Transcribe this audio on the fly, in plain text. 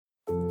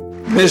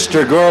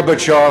Mr.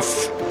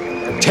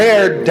 Gorbachev,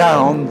 tear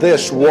down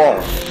this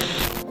wall.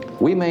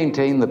 We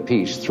maintain the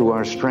peace through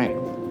our strength.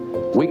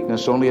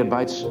 Weakness only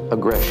invites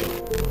aggression.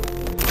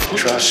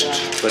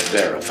 Trust, but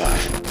verify.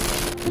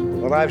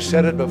 Well, I've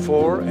said it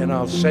before, and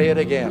I'll say it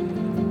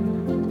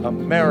again.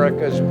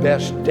 America's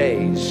best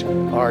days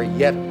are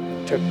yet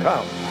to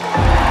come.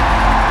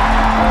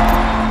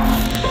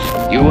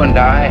 You and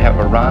I have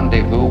a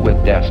rendezvous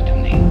with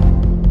destiny.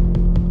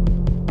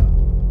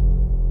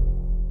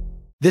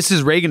 This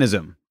is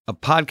Reaganism, a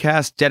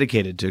podcast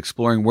dedicated to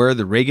exploring where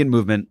the Reagan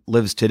movement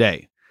lives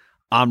today.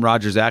 I'm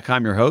Roger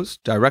Zakheim, your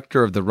host,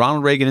 director of the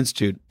Ronald Reagan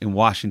Institute in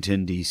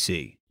Washington,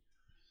 D.C.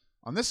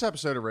 On this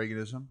episode of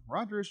Reaganism,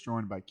 Roger is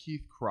joined by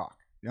Keith Krach,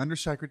 the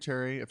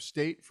Undersecretary of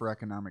State for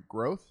Economic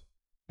Growth,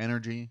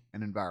 Energy,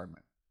 and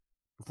Environment.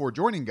 Before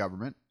joining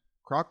government,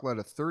 Krach led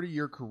a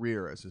 30-year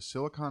career as a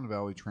Silicon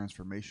Valley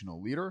transformational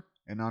leader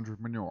and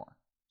entrepreneur,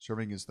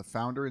 serving as the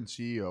founder and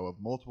CEO of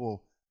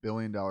multiple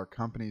billion-dollar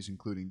companies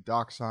including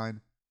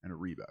DocSign and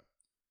Ariba.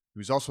 He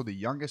was also the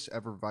youngest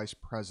ever vice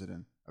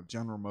president of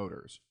General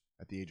Motors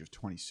at the age of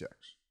 26.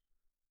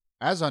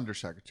 As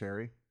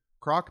Undersecretary,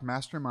 Krach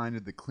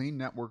masterminded the Clean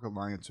Network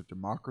Alliance of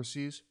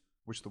Democracies,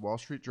 which the Wall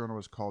Street Journal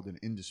has called an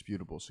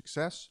indisputable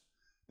success.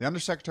 The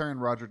Undersecretary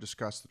and Roger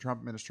discussed the Trump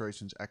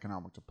administration's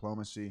economic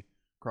diplomacy,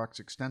 Krach's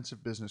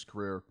extensive business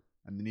career,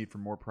 and the need for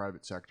more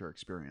private sector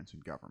experience in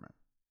government.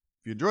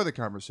 If you enjoy the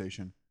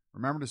conversation,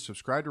 remember to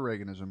subscribe to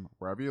Reaganism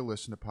wherever you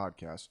listen to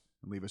podcasts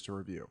and leave us a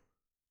review.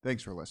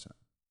 Thanks for listening.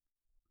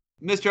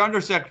 Mr.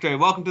 Undersecretary,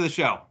 welcome to the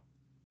show.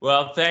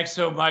 Well, thanks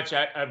so much.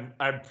 I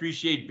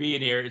appreciate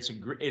being here. It's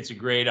a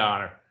great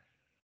honor.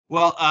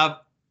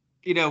 Well,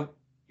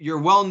 you're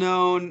well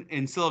known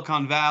in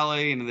Silicon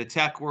Valley and in the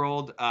tech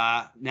world.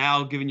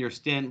 Now, given your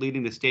stint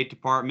leading the State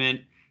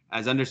Department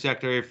as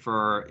Undersecretary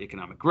for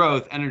Economic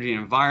Growth, Energy,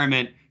 and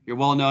Environment, you're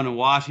well known in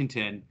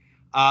Washington.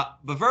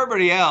 But for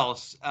everybody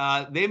else,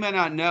 they may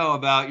not know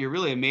about your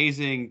really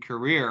amazing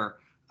career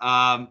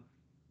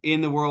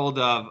in the world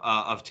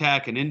of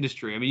tech and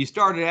industry. I mean, you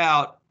started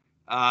out,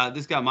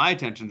 this got my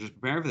attention just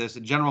preparing for this,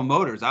 at General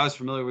Motors. I was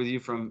familiar with you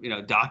from,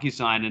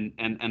 DocuSign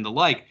and the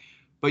like,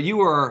 but you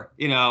were,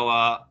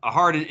 a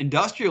hard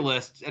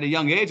industrialist at a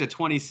young age at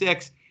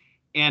 26.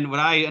 And what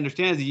I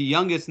understand is the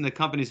youngest in the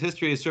company's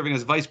history is serving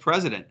as vice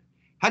president.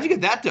 How'd you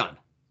get that done?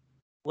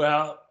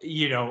 Well,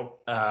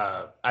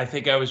 I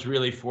think I was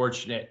really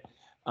fortunate.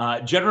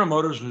 General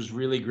Motors was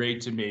really great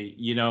to me.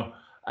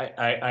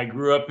 I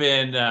grew up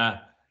in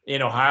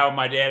Ohio.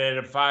 My dad had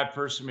a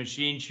 5-person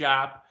machine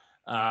shop.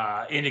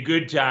 In the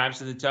good times,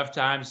 in the tough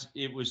times,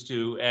 it was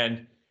too.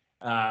 And,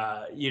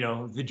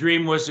 the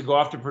dream was to go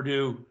off to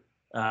Purdue,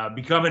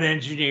 become an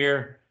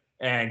engineer,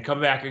 and come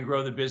back and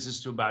grow the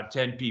business to about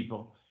 10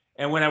 people.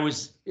 And when I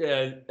was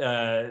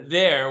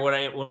there, when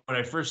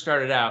I first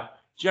started out,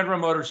 General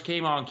Motors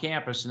came on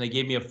campus and they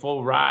gave me a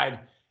full ride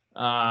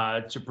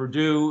to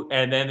Purdue,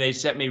 and then they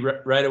sent me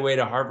right away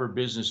to Harvard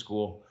Business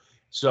School.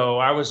 So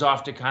I was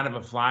off to kind of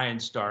a flying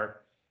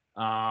start.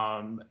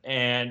 I'm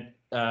a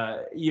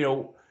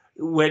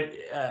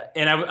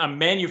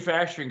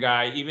manufacturing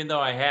guy, even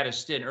though I had a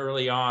stint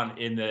early on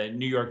in the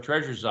New York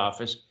Treasurer's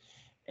office.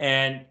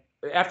 And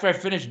after I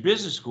finished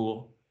business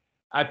school,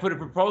 I put a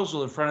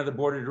proposal in front of the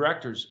board of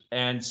directors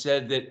and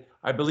said that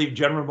I believe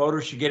General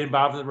Motors should get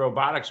involved in the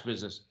robotics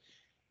business.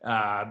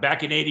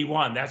 Back in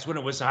 '81, that's when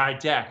it was high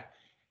tech.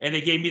 And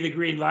they gave me the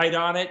green light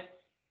on it.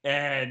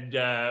 And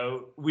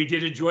we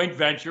did a joint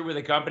venture with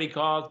a company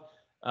called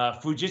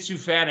Fujitsu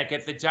Fanuc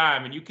at the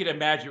time. And you can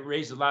imagine it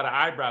raised a lot of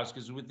eyebrows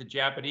because with the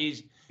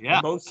Japanese,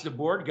 most of the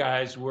board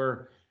guys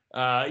were,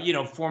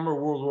 former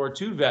World War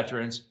II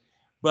veterans.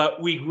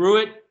 But we grew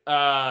it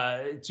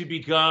to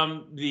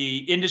become the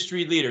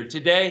industry leader.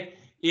 Today,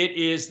 it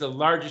is the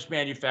largest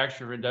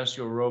manufacturer of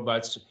industrial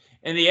robots.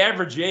 And the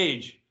average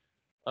age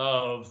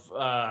of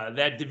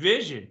that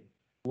division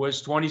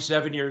was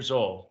 27 years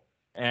old.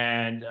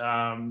 And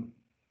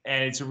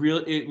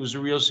it was a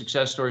real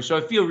success story. So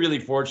I feel really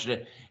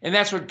fortunate. And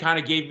that's what kind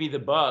of gave me the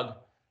bug,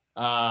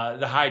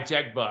 the high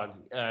tech bug,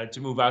 to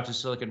move out to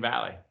Silicon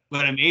Valley.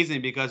 But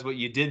amazing, because what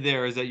you did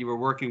there is that you were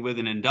working with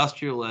an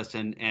industrialist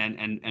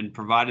and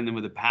providing them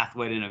with a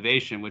pathway to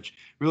innovation, which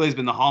really has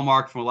been the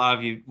hallmark for a lot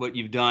of you, what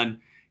you've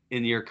done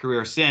in your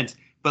career since.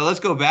 But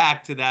let's go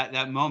back to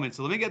that moment.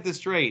 So let me get this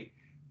straight.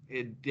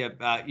 You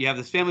have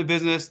this family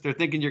business. They're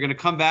thinking you're going to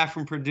come back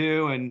from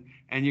Purdue and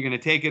you're going to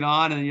take it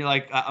on. And you're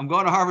like, I'm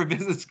going to Harvard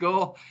Business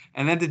School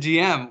and then to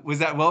GM. Was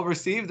that well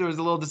received, or was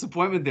a little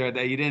disappointment there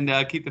that you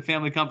didn't keep the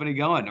family company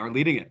going or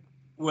leading it?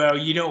 Well,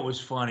 it was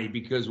funny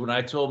because when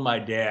I told my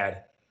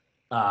dad,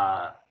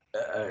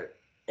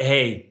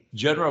 hey,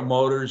 General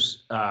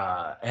Motors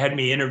had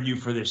me interview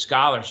for their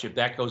scholarship.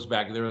 That goes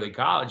back to the early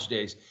college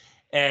days.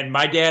 And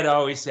my dad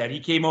always said, he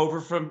came over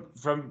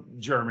from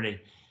Germany.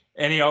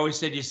 And he always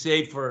said, you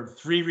save for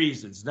 3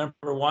 reasons.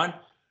 Number 1,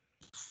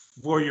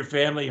 for your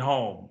family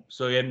home.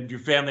 So your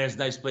family has a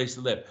nice place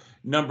to live.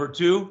 Number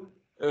 2,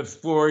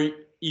 for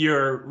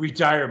your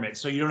retirement.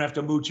 So you don't have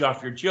to mooch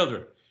off your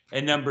children.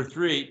 And number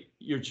 3,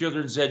 your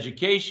children's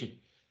education.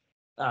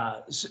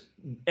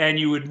 and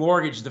you would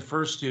mortgage the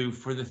first two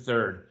for the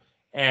third.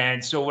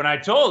 And so when I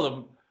told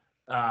him,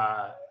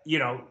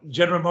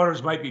 General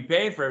Motors might be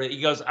paying for it,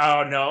 he goes,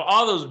 "Oh no,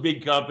 all those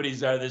big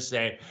companies are the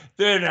same.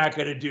 They're not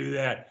going to do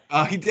that."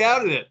 Oh, he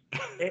doubted it.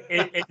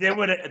 And then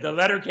when the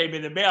letter came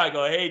in the mail, I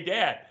go, "Hey,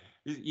 Dad."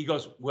 He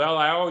goes, "Well,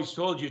 I always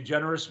told you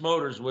Generous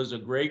Motors was a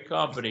great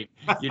company.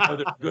 They're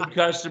a good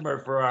customer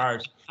for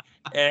ours."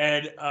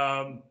 And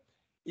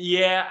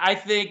I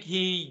think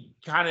he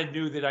kind of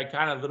knew that I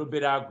kind of a little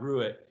bit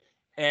outgrew it.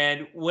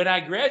 And when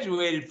I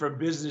graduated from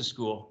business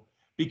school,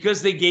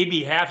 because they gave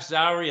me half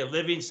salary, a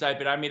living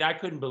stipend, I mean, I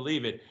couldn't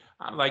believe it.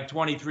 I'm like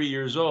 23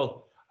 years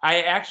old.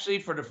 I actually,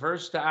 for the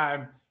first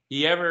time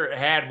he ever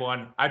had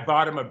one, I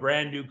bought him a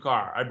brand new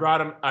car. I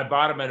bought him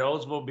an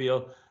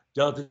Oldsmobile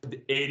Delta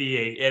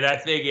 88. And I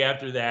think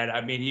after that, I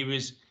mean, he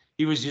was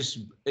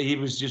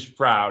just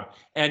proud.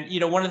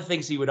 And, one of the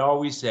things he would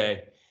always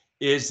say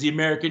is the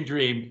American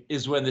dream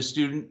is when the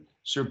student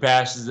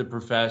surpasses the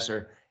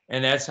professor.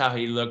 And that's how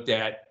he looked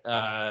at,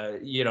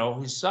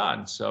 his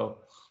son. So,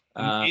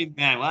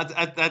 man, well,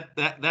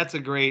 that's a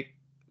great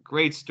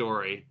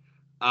story.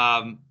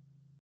 We'll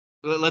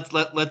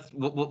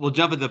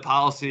jump into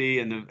policy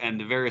and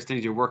the various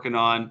things you're working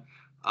on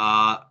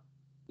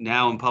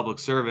now in public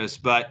service.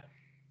 But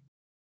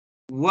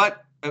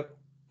what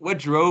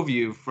drove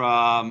you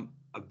from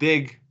a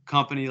big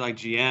company like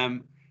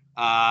GM,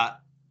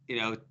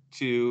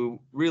 to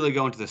really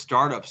go into the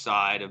startup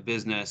side of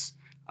business,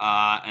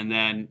 and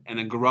then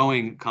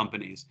growing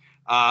companies?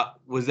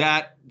 Was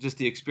that just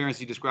the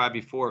experience you described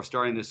before of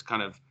starting this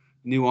kind of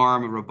new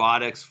arm of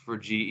robotics for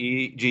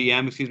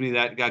GM,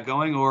 that got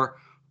going, or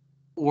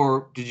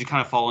did you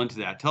kind of fall into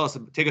that?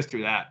 Take us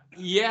through that.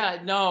 Yeah,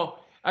 no,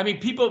 I mean,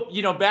 people,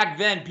 back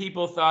then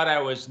people thought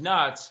I was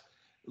nuts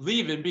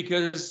leaving,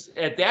 because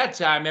at that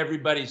time,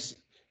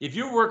 if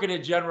you're working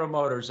at General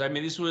Motors, I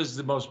mean, this was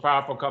the most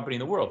powerful company in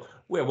the world.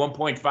 We had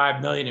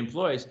 1.5 million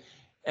employees,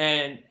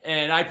 and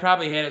I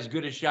probably had as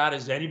good a shot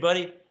as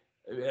anybody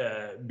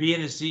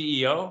being the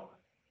CEO,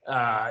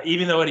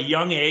 even though at a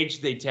young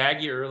age they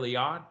tag you early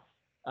on.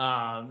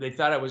 They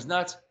thought I was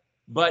nuts,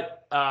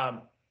 but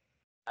I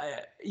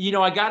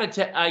got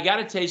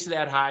a taste of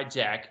that high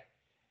tech,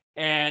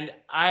 and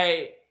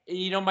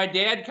my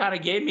dad kind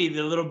of gave me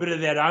the little bit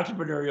of that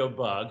entrepreneurial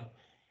bug,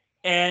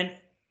 and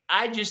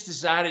I just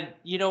decided,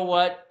 you know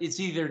what, it's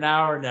either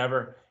now or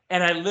never,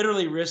 and I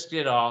literally risked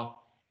it all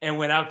and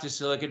went out to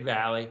Silicon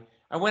Valley.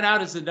 I went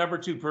out as the number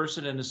 2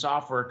 person in the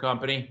software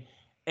company.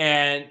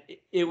 And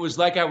it was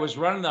like I was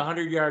running the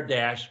 100-yard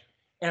dash,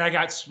 and I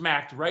got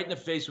smacked right in the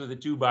face with a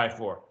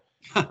 2x4.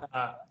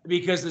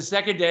 Because the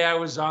second day I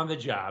was on the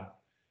job,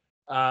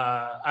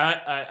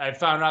 I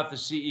found out the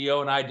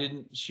CEO and I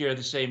didn't share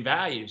the same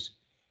values.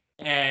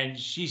 And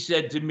she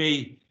said to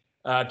me,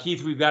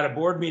 "Keith, we've got a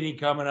board meeting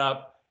coming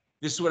up.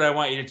 This is what I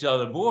want you to tell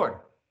the board."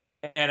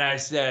 And I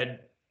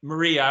said,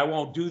 "Maria, I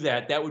won't do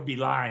that. That would be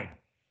lying."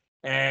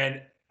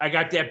 And I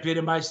got that pit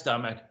in my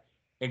stomach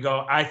and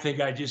go, I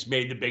think I just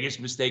made the biggest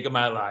mistake of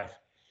my life.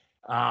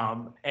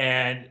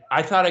 And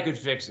I thought I could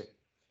fix it.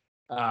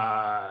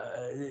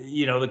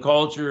 The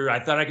culture, I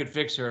thought I could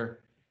fix her.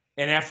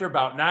 And after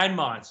about 9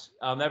 months,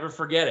 I'll never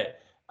forget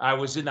it, I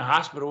was in the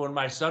hospital when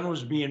my son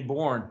was being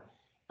born.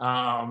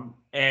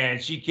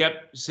 And she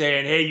kept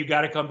saying, "Hey, you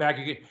got to come back.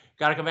 You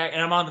got to come back."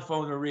 And I'm on the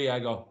phone with Maria. I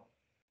go,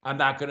 "I'm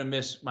not going to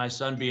miss my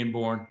son being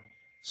born."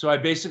 So I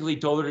basically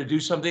told her to do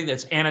something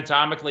that's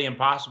anatomically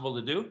impossible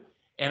to do.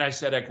 And I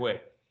said I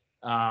quit.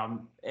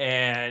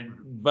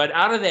 But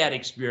out of that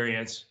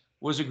experience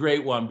was a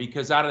great one,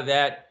 because out of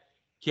that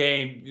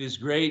came this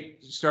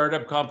great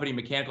startup company,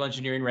 Mechanical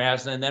Engineering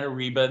Rasna, and then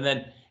Ariba,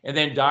 and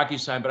then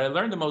DocuSign. But I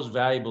learned the most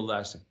valuable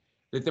lesson,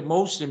 that the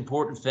most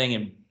important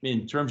thing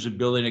in terms of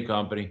building a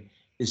company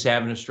is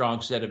having a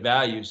strong set of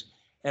values.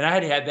 And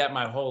I had that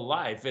my whole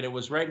life, and it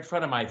was right in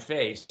front of my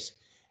face.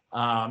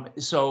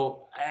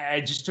 So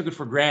I just took it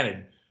for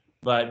granted,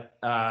 but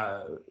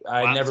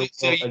I never.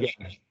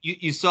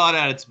 You saw it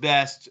at its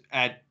best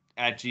at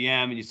GM,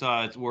 and you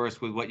saw its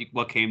worst with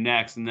what came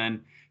next, and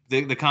then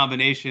the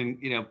combination,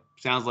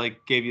 sounds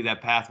like gave you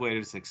that pathway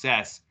to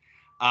success.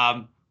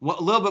 A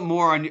little bit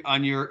more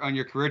on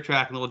your career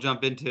track, and then we'll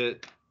jump into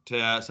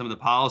some of the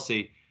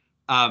policy.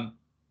 I'm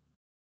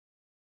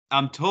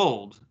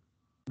told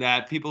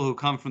that people who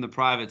come from the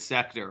private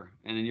sector,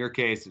 and in your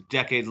case,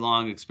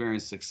 decades-long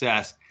experience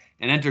success,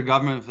 and enter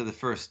government for the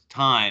first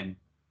time,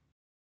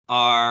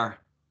 are,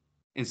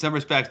 in some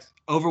respects,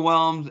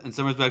 overwhelmed, in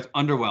some respects,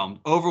 underwhelmed.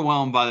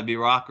 Overwhelmed by the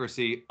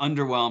bureaucracy,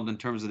 underwhelmed in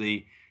terms of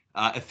the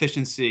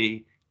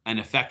efficiency and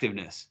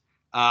effectiveness.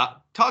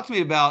 Talk to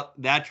me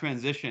about that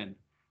transition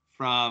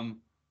from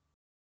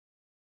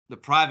the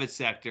private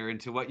sector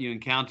into what you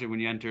encountered when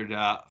you entered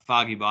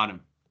Foggy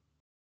Bottom.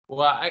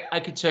 Well, I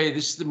could tell you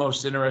this is the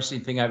most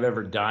interesting thing I've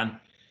ever done.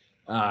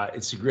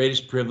 It's the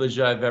greatest privilege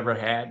I've ever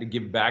had to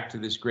give back to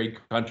this great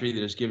country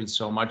that has given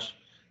so much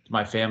to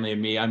my family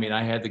and me. I mean,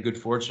 I had the good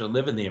fortune of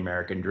living the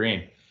American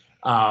dream.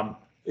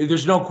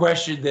 There's no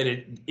question that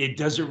it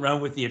doesn't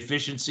run with the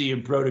efficiency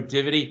and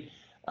productivity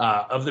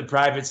of the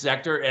private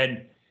sector.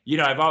 And,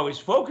 I've always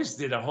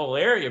focused in a whole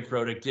area of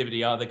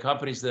productivity on the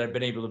companies that I've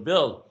been able to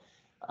build.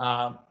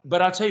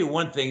 But I'll tell you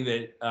one thing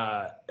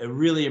that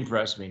really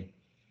impressed me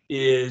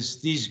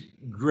is these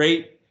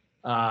great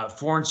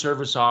foreign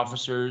service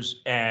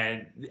officers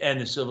and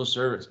the civil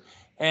service.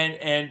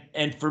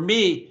 And for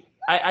me,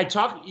 I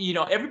talk,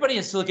 everybody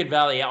in Silicon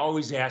Valley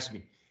always asks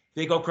me,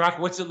 they go, Croc,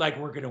 what's it like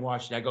working in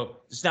Washington? I go,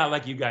 it's not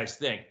like you guys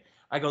think.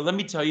 I go, let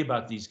me tell you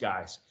about these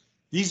guys.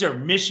 These are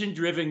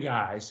mission-driven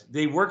guys.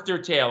 They work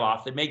their tail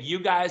off. They make you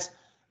guys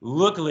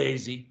look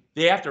lazy.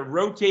 They have to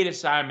rotate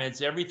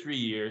assignments every 3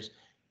 years.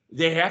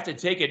 They have to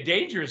take a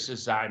dangerous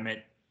assignment.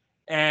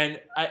 And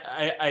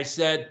I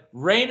said,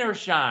 rain or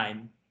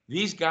shine,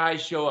 these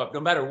guys show up. No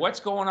matter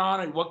what's going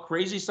on and what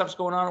crazy stuff's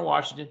going on in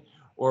Washington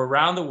or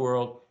around the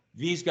world,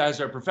 these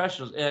guys are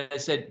professionals. And I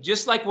said,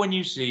 just like when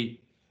you see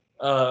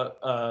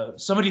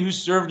somebody who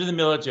served in the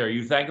military,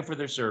 you thank them for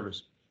their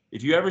service.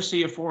 If you ever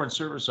see a foreign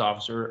service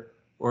officer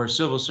or a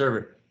civil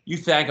servant, you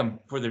thank them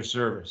for their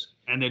service.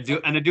 And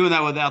they're doing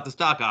that without the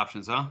stock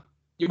options, huh?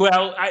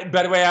 Well,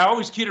 by the way, I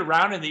always kid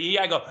around in the E.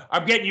 I go,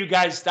 I'm getting you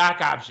guys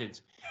stock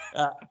options.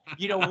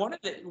 One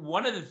of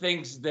the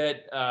things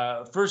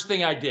that first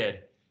thing I did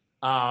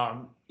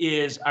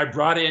is I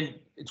brought in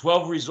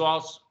 12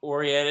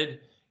 results-oriented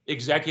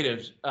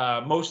executives,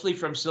 mostly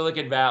from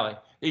Silicon Valley.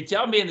 They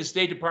tell me in the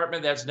State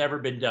Department that's never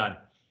been done.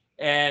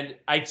 And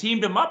I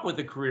teamed them up with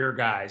the career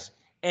guys.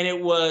 And it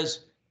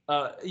was,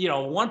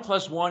 1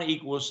 + 1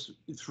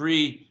 =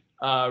 3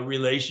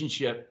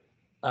 relationship,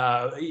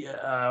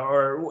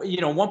 or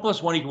 1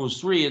 + 1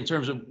 = 3 in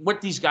terms of what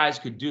these guys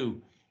could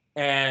do.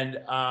 And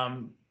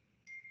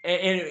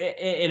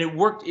it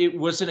worked. It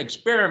was an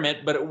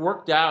experiment, but it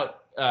worked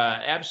out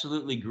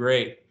absolutely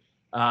great.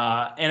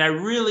 And I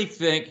really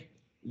think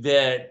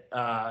that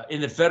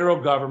in the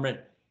federal government,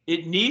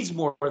 it needs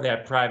more of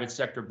that private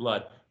sector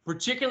blood,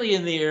 particularly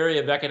in the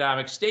area of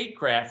economic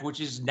statecraft, which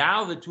is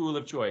now the tool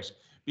of choice.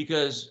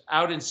 Because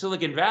out in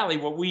Silicon Valley,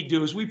 what we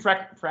do is we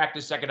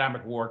practice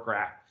economic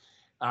warcraft.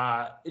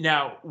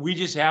 Now, we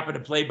just happen to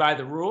play by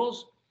the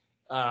rules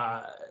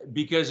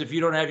because if you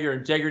don't have your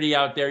integrity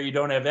out there, you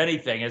don't have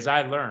anything, as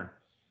I learned.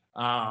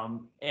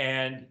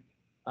 And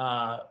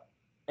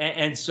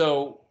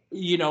so,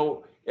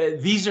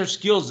 these are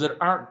skills that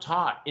aren't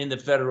taught in the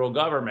federal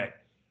government.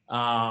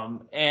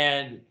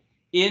 And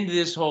in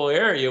this whole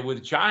area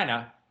with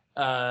China,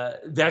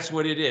 that's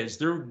what it is.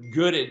 They're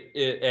good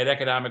at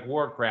economic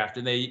warcraft,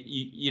 and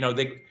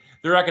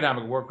their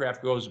economic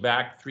warcraft goes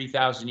back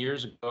 3,000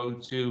 years ago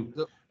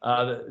to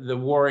the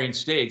Warring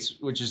States,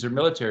 which is their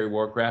military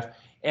warcraft.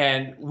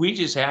 And we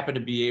just happen to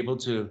be able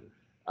to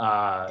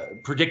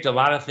predict a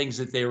lot of things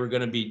that they were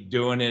going to be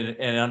doing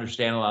and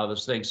understand a lot of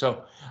those things.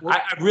 So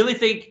I really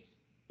think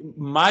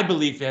my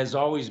belief has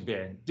always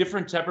been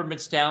different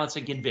temperaments, talents,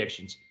 and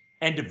convictions,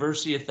 and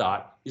diversity of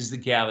thought is the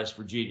catalyst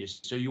for genius.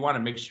 So you want a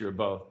mixture of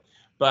both.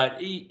 But,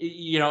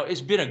 it's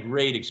been a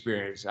great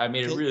experience. I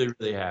mean, it really,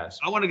 really has.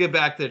 I want to get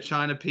back to the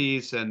China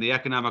piece and the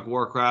economic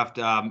warcraft.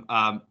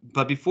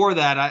 But before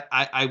that,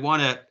 I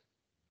want to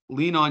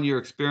lean on your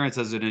experience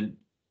as an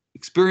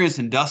experienced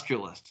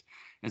industrialist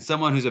and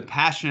someone who's a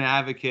passionate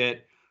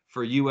advocate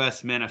for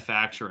U.S.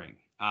 manufacturing.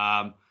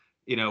 A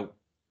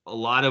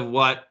lot of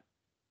what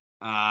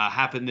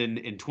happened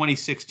in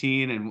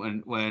 2016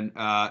 and when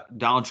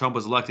Donald Trump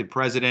was elected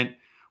president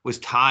was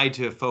tied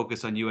to a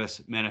focus on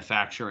U.S.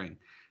 manufacturing.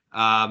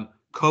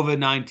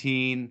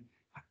 COVID-19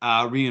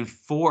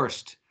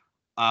 reinforced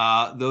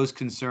those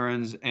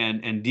concerns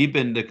and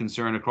deepened the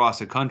concern across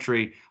the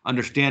country,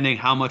 understanding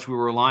how much we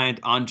were reliant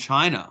on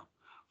China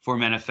for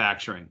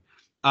manufacturing.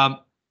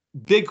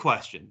 Big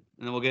question,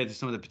 and then we'll get into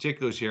some of the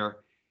particulars here.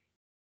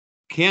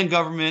 Can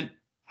government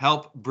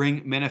help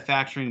bring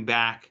manufacturing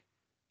back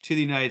to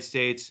the United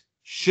States?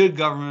 Should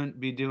government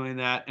be doing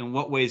that? In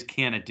what ways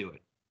can it do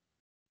it?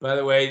 By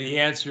the way, the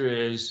answer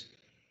is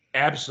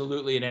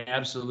absolutely and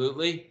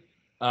absolutely.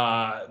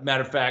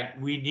 Matter of fact,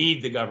 we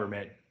need the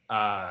government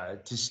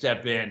to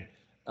step in.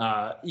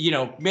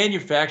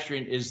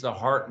 Manufacturing is the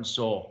heart and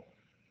soul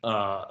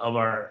of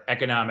our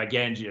economic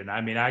engine.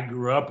 I mean, I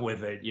grew up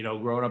with it,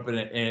 growing up in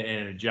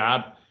a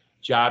job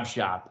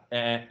shop.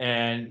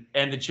 And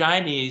the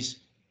Chinese,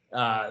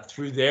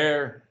 through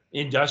their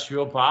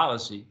industrial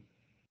policy,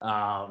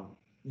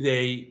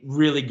 they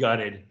really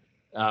gutted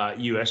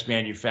U.S.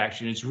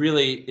 manufacturing. It's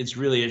really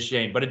a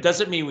shame, but it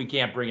doesn't mean we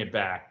can't bring it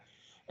back.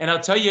 And I'll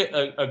tell you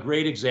a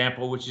great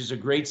example, which is a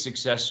great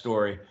success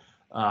story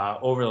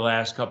over the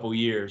last couple of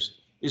years,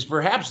 is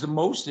perhaps the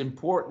most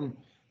important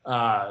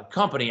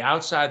company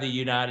outside the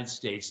United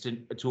States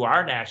to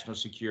our national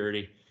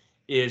security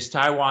is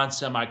Taiwan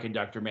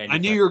Semiconductor Manufacturing. I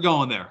knew you were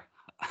going there.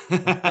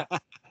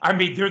 I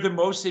mean, they're the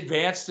most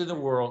advanced in the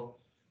world.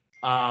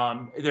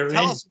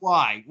 Tell us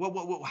why.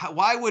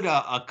 Why would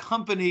a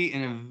company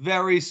in a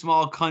very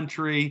small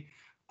country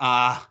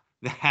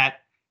that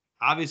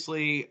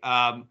obviously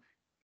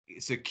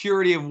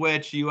security of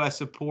which U.S.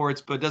 supports,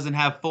 but doesn't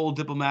have full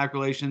diplomatic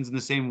relations in the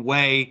same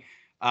way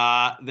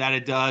that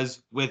it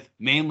does with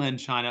mainland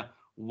China,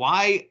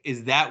 Why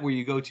is that where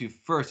you go to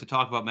first to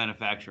talk about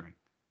manufacturing?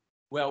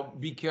 Well,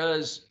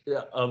 because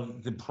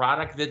of the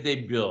product that they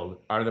build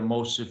are the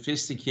most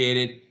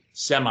sophisticated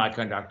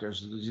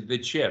semiconductors, the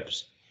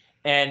chips.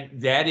 And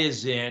that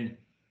is in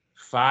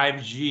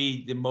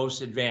 5G, the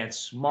most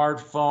advanced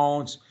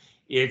smartphones.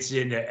 It's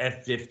in the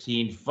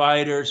F-15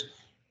 fighters.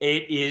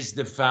 It is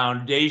the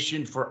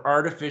foundation for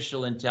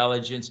artificial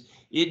intelligence.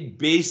 It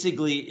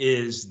basically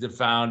is the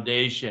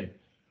foundation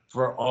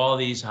for all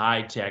these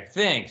high-tech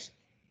things.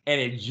 And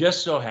it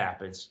just so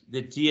happens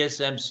that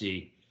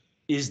TSMC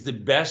is the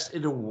best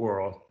in the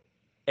world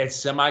at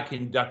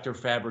semiconductor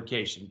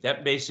fabrication.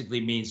 That basically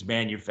means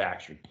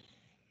manufacturing,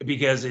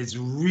 because it's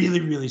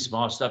really, really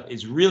small stuff.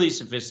 It's really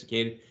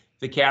sophisticated.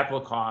 The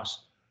capital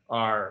costs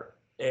are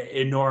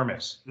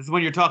enormous. This is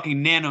when you're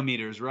talking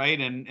nanometers,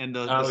 right? And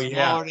the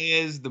smaller it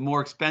is, the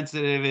more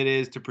expensive it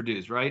is to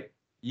produce, right?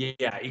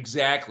 Yeah,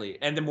 exactly.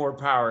 And the more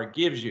power it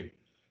gives you.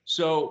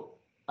 So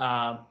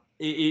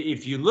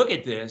if you look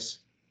at this,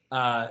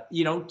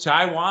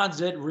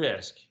 Taiwan's at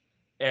risk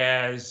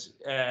as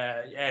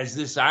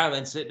this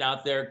island sitting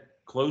out there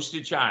close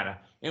to China.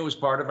 It was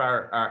part of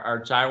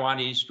our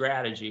Taiwanese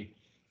strategy.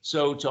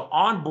 So to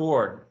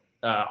onshore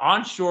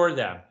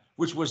them,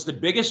 which was the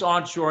biggest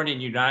onshoring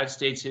in United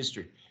States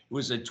history. It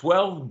was a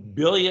 $12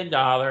 billion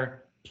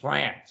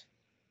plant,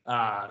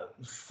 5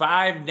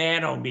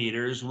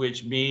 nanometers,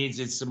 which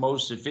means it's the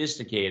most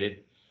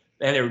sophisticated,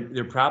 and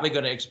they're probably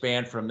going to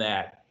expand from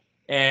that.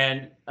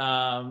 And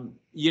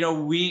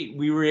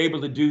we were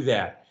able to do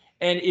that.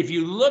 And if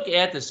you look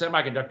at the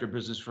semiconductor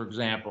business, for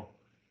example,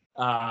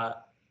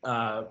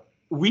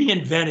 we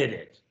invented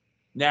it.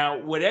 Now,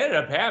 what ended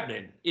up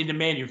happening in the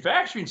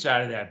manufacturing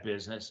side of that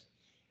business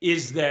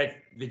is that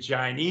the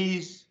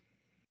Chinese,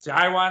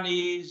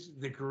 Taiwanese,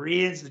 the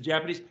Koreans, the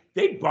Japanese,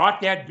 they bought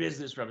that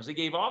business from us. They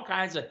gave all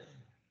kinds of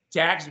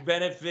tax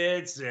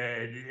benefits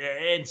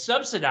and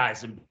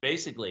subsidized them,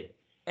 basically.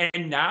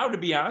 And now, to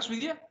be honest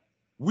with you,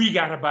 we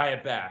got to buy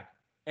it back.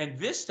 And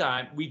this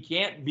time, we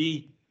can't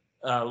be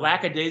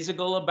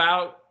lackadaisical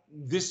about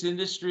this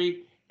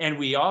industry, and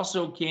we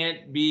also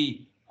can't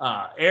be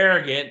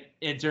arrogant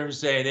in terms of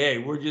saying, hey,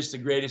 we're just the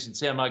greatest in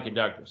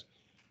semiconductors.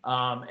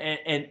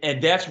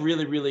 And that's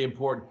really, really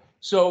important.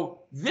 So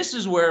this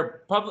is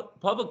where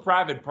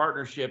public-private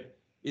partnership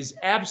is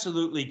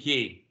absolutely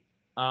key.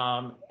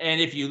 And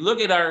if you look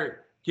at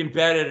our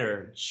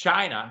competitor,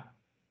 China,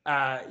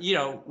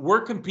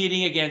 we're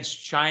competing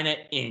against China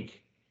Inc.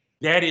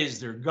 That is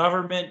their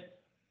government,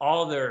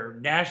 all their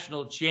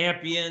national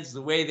champions,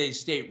 the way they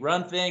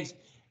state-run things.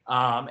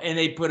 And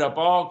they put up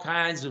all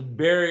kinds of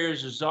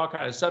barriers. There's all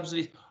kinds of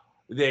subsidies.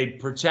 They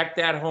protect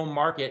that home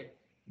market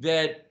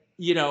that,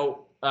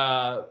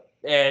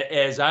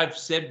 as I've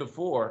said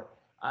before,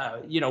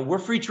 we're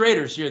free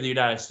traders here in the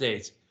United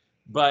States.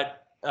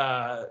 But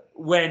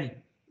when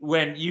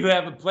you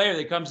have a player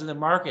that comes in the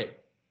market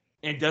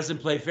and doesn't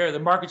play fair, the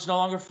market's no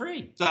longer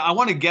free. So I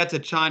want to get to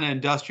China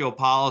industrial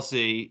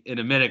policy in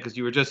a minute, because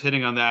you were just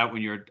hitting on that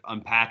when you're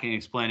unpacking,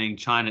 explaining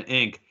China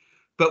Inc.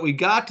 But we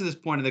got to this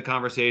point in the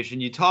conversation.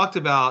 You talked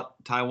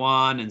about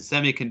Taiwan and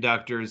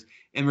semiconductors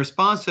in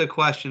response to a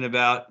question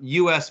about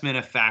U.S.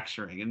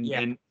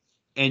 manufacturing,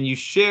 and you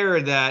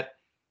share that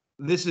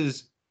this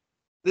is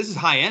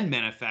high-end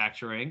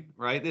manufacturing,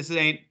 right? This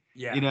ain't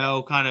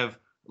kind of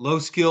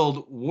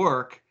low-skilled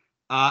work,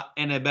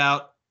 and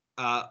about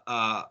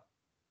a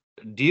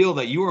deal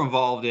that you were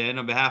involved in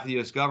on behalf of the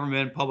U.S.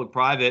 government,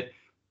 public-private,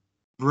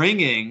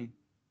 bringing.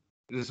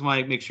 This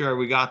might make sure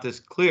we got this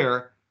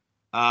clear.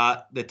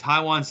 The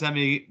Taiwan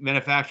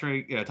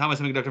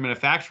Semiconductor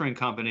Manufacturing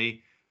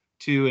Company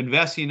to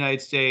invest in the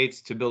United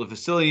States, to build a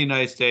facility in the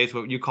United States,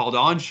 what you called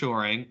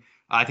onshoring.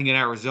 I think in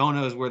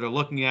Arizona is where they're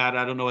looking at.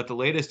 I don't know what the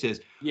latest is.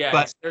 Yeah,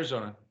 but it's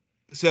Arizona.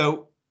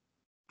 So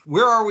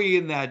where are we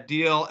in that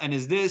deal? And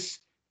is this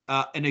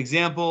an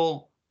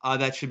example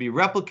that should be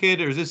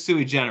replicated, or is this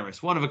sui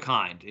generis, one of a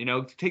kind?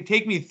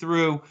 Take me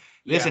through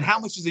this, and how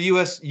much is the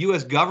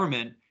U.S.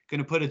 government going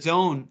to put its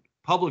own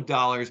public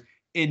dollars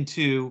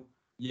into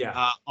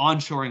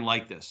onshoring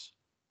like this?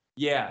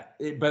 Yeah.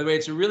 By the way,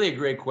 it's really a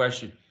great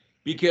question,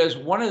 because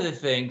one of the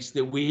things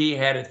that we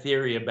had a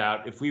theory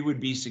about, if we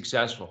would be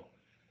successful,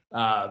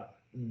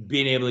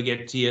 being able to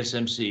get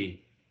TSMC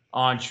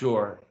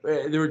onshore,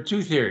 there were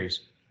two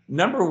theories.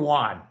 Number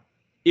one,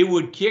 it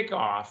would kick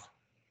off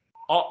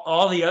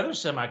all the other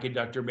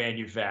semiconductor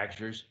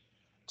manufacturers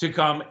to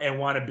come and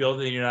want to build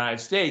in the United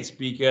States,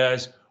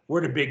 because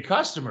we're the big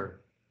customer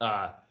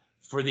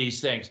for these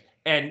things,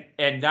 and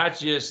not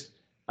just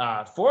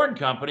foreign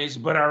companies,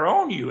 but our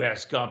own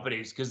U.S.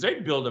 companies, because they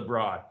build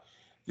abroad.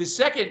 The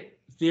second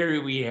theory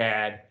we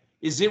had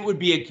is it would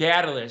be a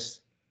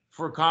catalyst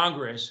for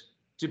Congress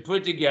to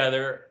put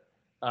together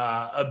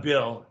a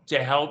bill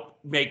to help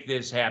make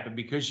this happen,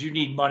 because you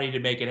need money to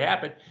make it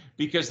happen,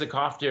 because the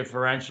cost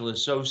differential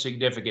is so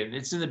significant.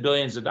 It's in the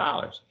billions of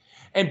dollars.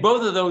 And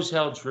both of those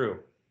held true.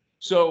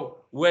 So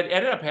what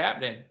ended up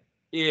happening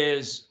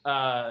is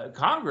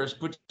Congress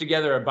put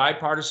together a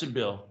bipartisan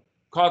bill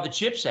called the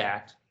CHIPS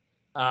Act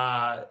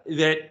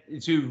that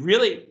to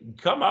really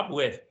come up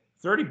with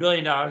 $30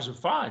 billion of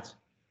funds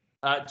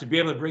to be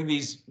able to bring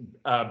these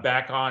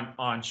back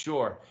on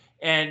shore.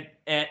 And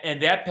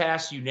that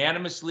passed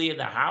unanimously in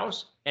the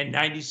House and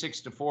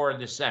 96-4 in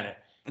the Senate.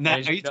 And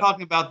that, are you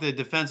talking about the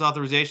defense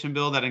authorization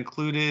bill that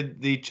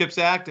included the CHIPS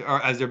Act, or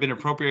has there been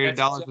appropriated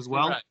dollars as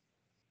well? Right.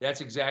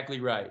 That's exactly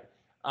right.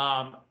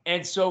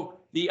 And so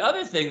the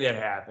other thing that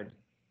happened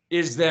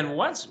is then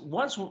once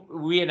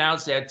we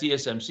announced that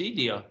TSMC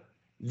deal,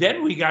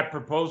 then we got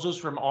proposals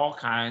from all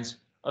kinds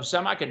of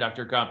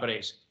semiconductor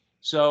companies.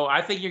 So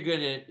I think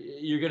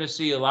you're gonna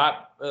see a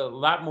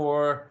lot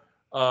more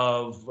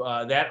of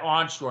that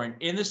onshoring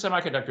in the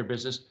semiconductor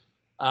business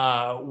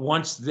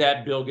once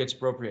that bill gets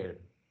appropriated.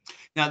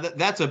 Now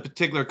that's a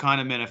particular kind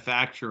of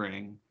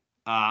manufacturing,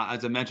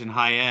 as I mentioned,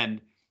 high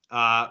end.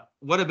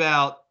 What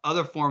about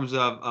other forms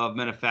of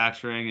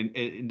manufacturing and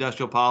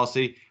industrial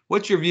policy?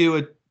 What's your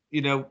view?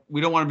 We don't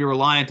want to be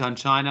reliant on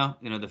China.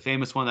 The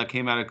famous one that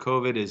came out of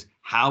COVID is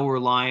how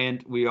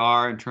reliant we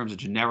are in terms of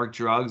generic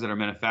drugs that are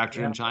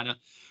manufactured in China.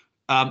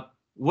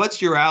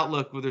 What's your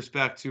outlook with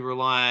respect to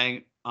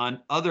relying on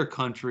other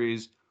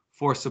countries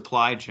for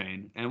supply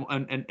chain?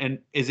 And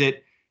is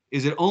it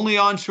only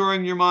onshoring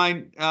in your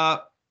mind,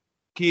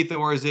 Keith,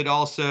 or is it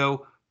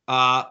also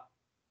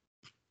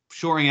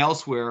shoring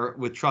elsewhere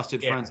with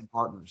trusted friends and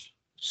partners?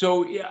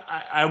 So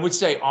I would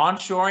say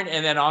onshoring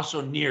and then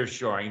also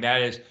nearshoring.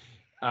 That is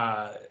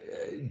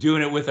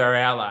doing it with our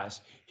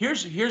allies.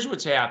 Here's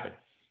what's happened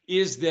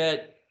is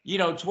that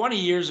 20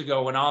 years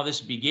ago when all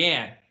this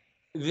began,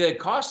 the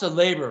cost of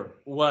labor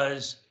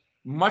was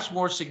much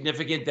more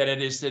significant than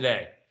it is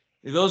today.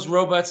 Those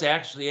robots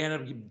actually end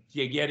up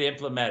to get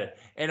implemented,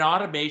 and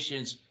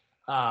automation's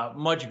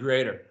much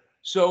greater.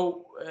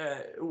 So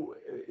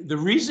the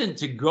reason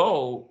to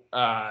go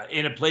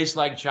in a place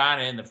like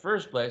China in the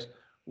first place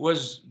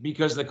was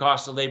because the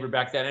cost of labor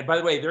back then. And by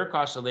the way, their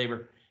cost of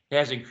labor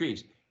has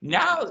increased.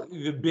 Now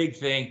the big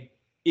thing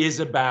is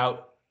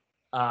about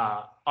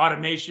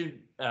automation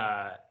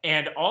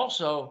and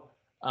also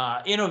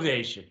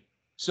innovation.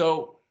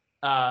 So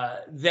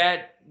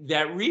that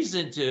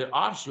reason to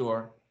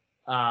offshore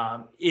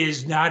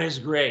is not as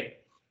great.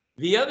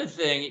 The other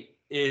thing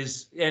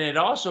is, and it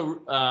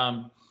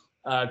also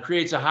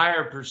creates a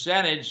higher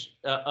percentage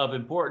of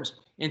importance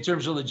in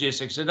terms of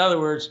logistics. In other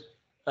words,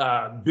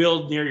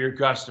 build near your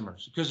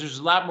customers, because there's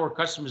a lot more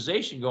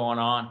customization going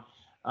on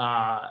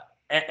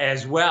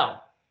as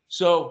well.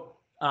 So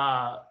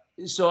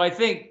I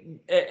think,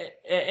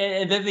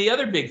 and then the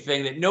other big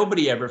thing that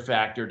nobody ever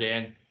factored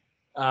in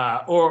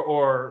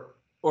or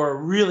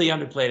really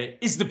underplayed it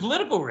is the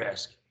political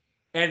risk.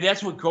 And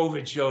that's what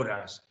COVID showed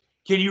us.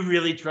 Can you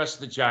really trust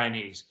the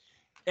Chinese?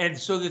 And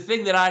so the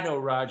thing that I know,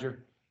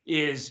 Roger,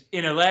 is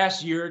in the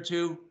last year or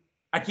two,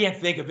 I can't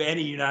think of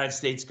any United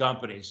States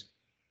companies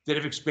that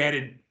have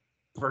expanded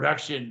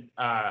production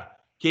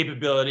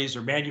capabilities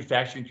or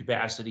manufacturing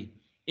capacity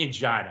in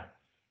China.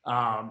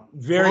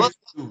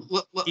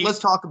 Let's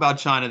talk about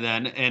China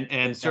then,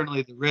 and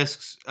certainly the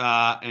risks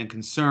and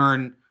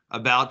concern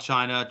about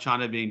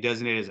China being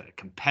designated as a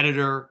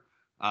competitor,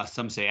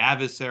 some say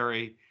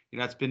adversary.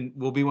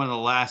 Will be one of the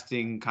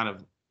lasting kind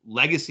of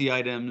legacy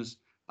items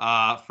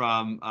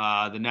from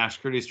the national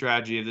security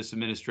strategy of this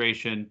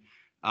administration.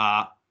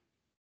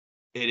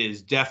 It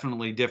is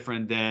definitely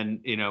different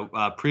than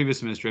previous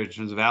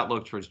administrations of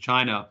outlook towards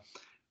China.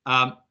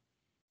 But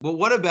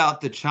what about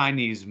the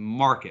Chinese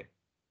market?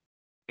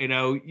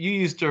 You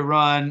used to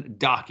run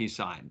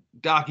DocuSign.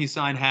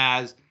 DocuSign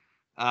has,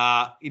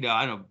 I don't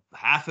know,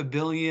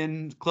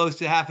 close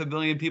to 500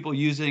 million people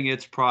using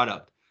its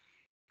product.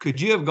 Could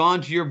you have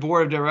gone to your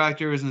board of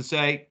directors and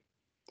say,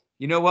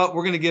 you know what,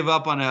 we're going to give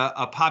up on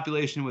a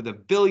population with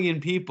 1 billion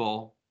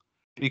people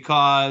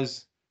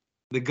because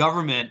the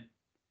government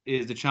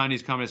is the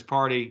Chinese Communist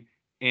Party,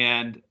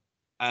 and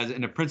as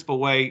in a principal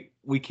way,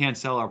 we can't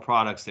sell our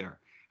products there?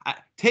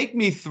 Take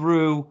me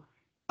through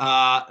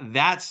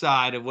that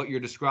side of what you're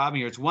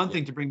describing here. It's one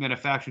thing to bring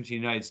manufacturing to the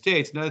United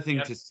States, another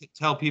thing to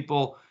tell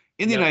people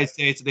in the United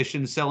States that they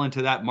shouldn't sell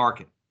into that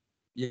market.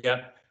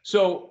 Yeah.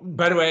 So,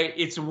 by the way,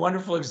 it's a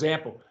wonderful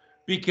example,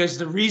 because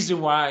the reason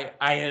why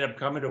I ended up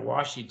coming to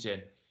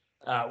Washington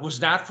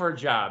was not for a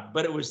job,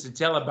 but it was to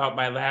tell about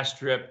my last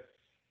trip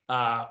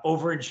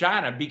over in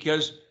China,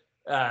 because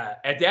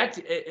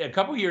a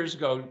couple years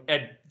ago,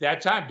 at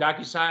that time,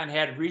 DocuSign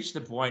had reached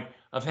the point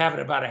of having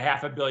about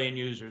 500 million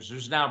users.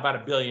 There's now about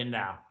 1 billion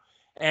now.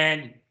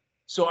 And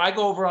so I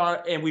go over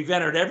and we've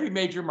entered every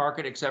major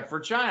market except for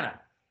China.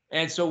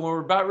 And so when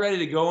we're about ready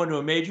to go into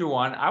a major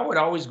one, I would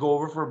always go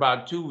over for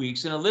about 2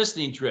 weeks in a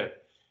listening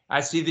trip.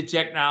 I see the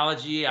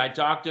technology. I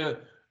talk to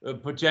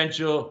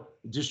potential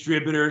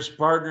distributors,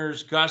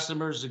 partners,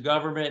 customers, the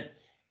government.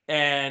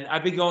 And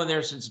I've been going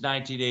there since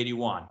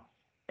 1981.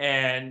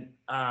 And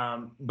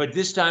but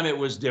this time it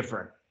was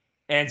different.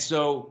 And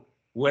so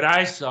what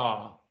I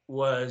saw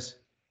was,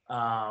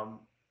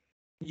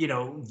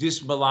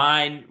 this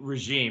malign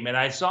regime. And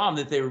I saw them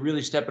that they were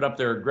really stepping up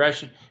their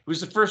aggression. It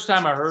was the first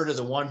time I heard of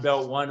the one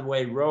belt, one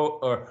way road,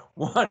 or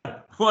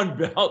one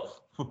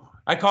belt,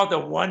 I call it the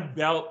one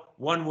belt,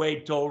 one way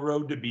toll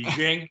road to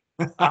Beijing.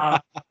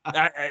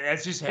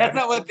 That's just That's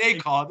not what they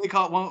call it. They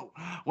call it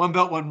one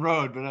belt, one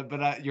road.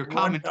 But your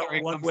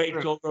commentary one comes way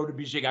through. toll road to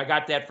Beijing. I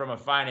got that from a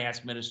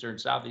finance minister in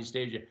Southeast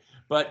Asia.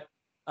 But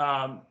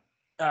and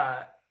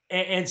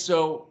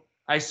so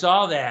I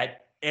saw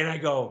that, and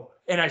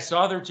I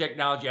saw their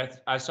technology.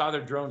 I saw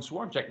their drone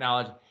swarm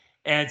technology,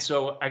 and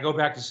so I go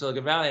back to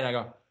Silicon Valley, and I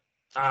go,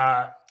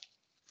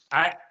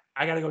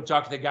 I got to go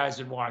talk to the guys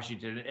in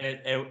Washington.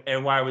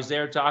 And while I was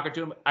there talking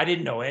to them, I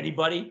didn't know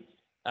anybody.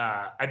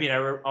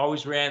 I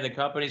always ran the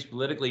companies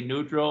politically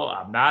neutral.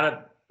 I'm not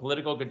a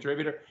political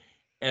contributor,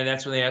 and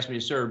that's when they asked me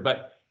to serve.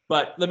 But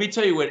let me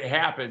tell you what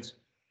happens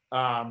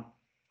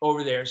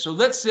over there. So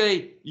let's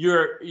say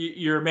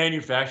you're a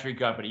manufacturing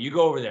company. You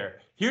go over there.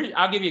 Here,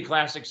 I'll give you a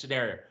classic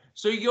scenario.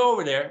 So you go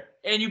over there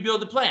and you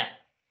build a plant,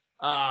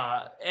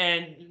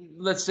 and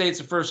let's say it's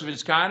the first of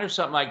its kind or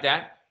something like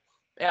that.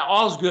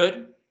 All's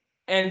good.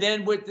 And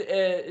then what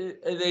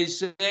they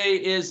say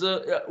is,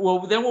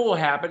 well, then what will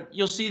happen?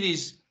 You'll see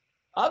these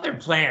other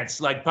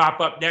plants like pop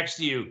up next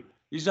to you,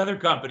 these other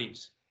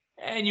companies,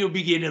 and you'll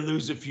begin to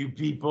lose a few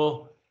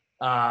people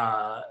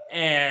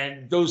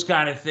and those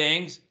kind of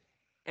things.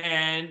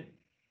 And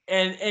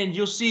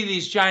you'll see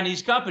these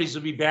Chinese companies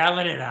will be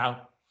battling it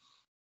out.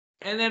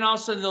 And then all of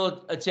a sudden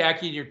they'll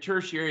attack you in your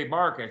tertiary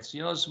markets,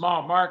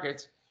 small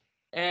markets.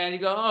 And you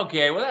go,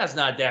 okay, well, that's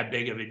not that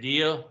big of a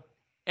deal.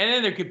 And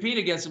then they're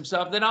competing against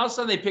themselves. Then all of a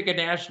sudden they pick a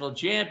national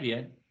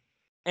champion.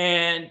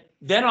 And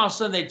then all of a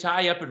sudden they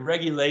tie up in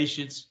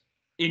regulations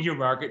in your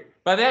market.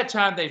 By that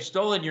time, they've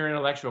stolen your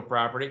intellectual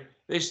property.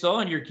 They've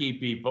stolen your key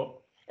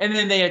people. And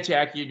then they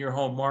attack you in your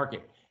home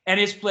market. And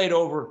it's played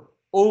over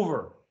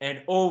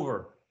and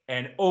over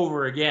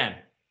again.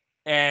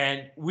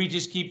 And we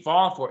just keep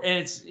falling for it. And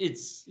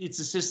it's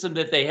a system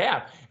that they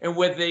have. And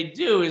what they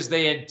do is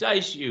they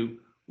entice you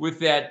with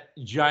that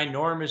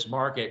ginormous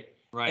market.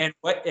 Right.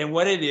 And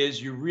what it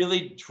is, you're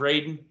really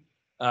trading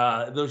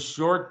those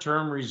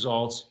short-term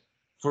results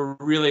for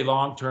really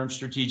long-term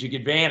strategic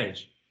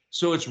advantage.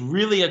 So it's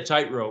really a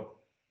tightrope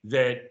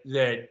that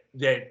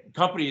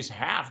companies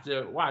have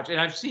to watch. And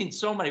I've seen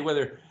so many,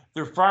 whether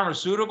they're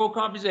pharmaceutical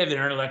companies, they have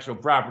their intellectual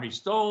property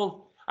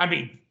stolen. I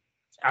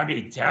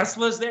mean,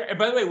 Tesla's there. And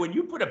by the way, when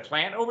you put a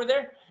plant over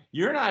there,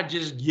 you're not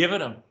just giving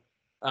them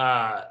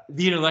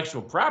the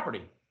intellectual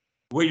property.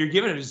 What you're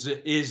giving them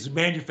is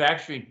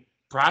manufacturing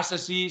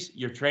processes.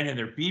 You're training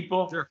their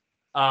people. Sure.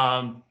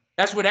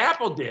 That's what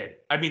Apple did.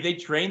 I mean, they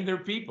trained their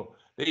people.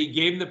 They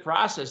gave them the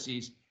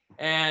processes,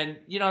 and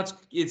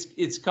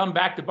it's come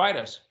back to bite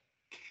us.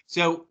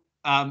 So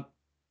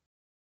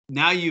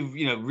now you've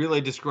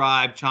really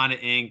described China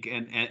Inc.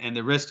 and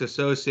the risks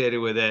associated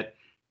with it,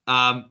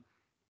 and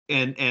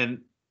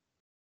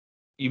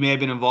you may have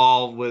been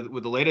involved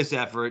with the latest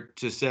effort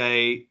to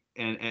say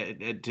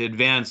and to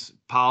advance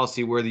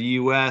policy where the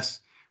U.S.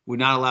 would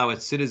not allow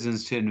its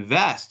citizens to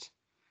invest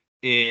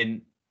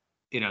in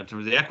terms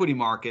of the equity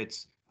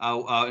markets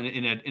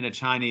in a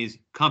Chinese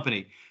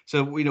company.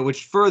 So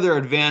which further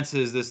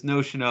advances this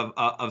notion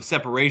of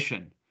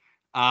separation.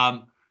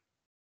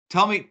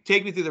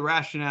 Take me through the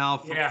rationale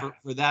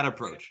for that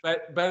approach.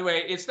 But by the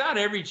way, it's not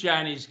every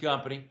Chinese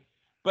company,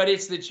 but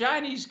it's the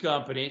Chinese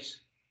companies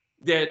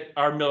that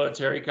are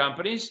military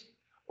companies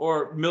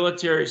or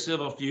military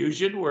civil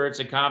fusion, where it's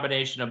a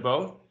combination of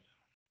both.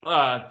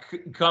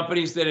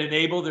 Companies that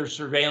enable their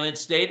surveillance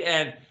state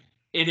and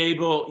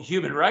enable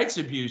human rights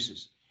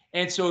abuses.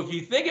 And so if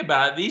you think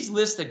about it, these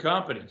list of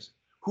companies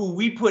who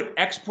we put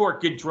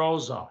export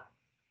controls on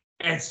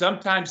and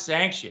sometimes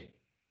sanction,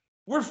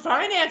 we're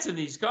financing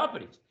these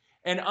companies.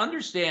 And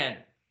understand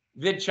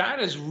that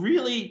China's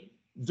really,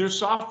 their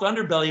soft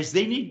underbelly is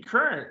they need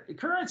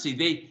currency.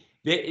 They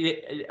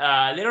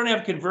don't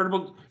have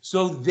convertible,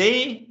 so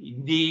they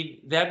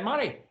need that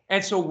money.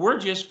 And so we're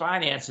just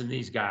financing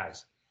these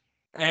guys.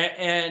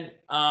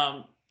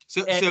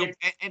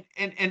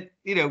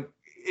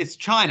 It's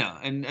China,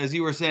 and as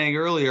you were saying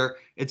earlier,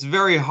 it's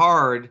very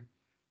hard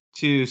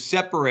to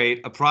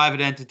separate a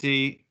private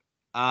entity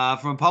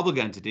from a public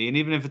entity, and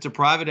even if it's a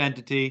private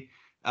entity,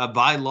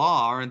 by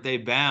law, aren't they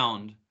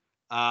bound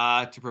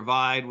to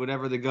provide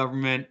whatever the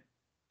government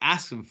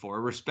asks them for,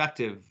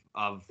 irrespective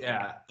of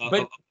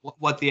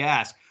what they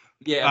ask?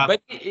 Yeah, but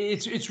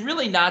it's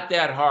really not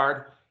that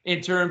hard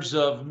in terms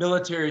of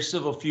military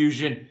civil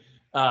fusion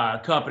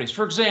companies.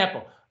 For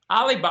example,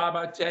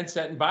 Alibaba,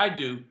 Tencent, and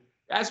Baidu,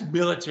 that's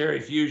military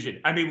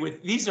fusion. I mean,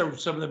 these are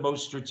some of the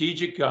most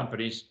strategic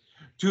companies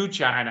to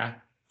China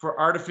for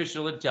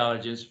artificial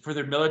intelligence, for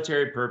their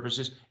military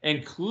purposes,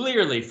 and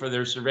clearly for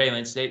their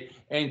surveillance state,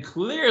 and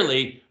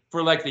clearly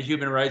for like the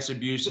human rights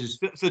abuses.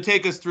 So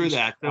take us through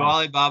that. So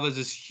Alibaba is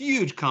this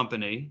huge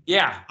company.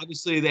 Yeah.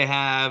 Obviously, they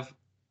have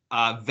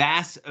a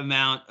vast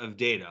amount of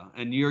data,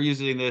 and you're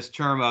using this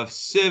term of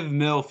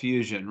civ-mil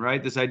fusion,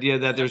 right? This idea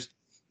that there's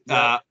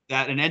that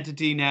an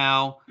entity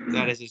now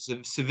that is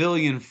a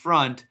civilian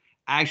front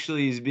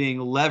actually is being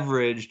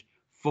leveraged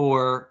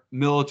for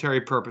military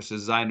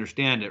purposes, as I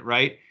understand it,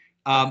 right?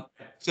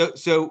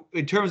 So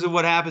in terms of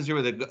what happens here,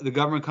 where the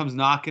government comes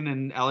knocking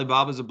and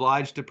Alibaba is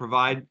obliged to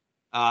provide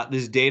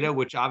this data,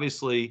 which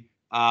obviously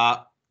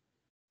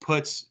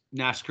puts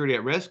national security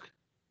at risk.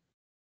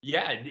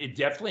 Yeah, it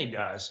definitely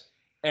does.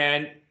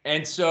 And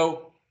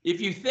so if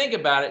you think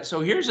about it,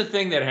 so here's the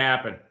thing that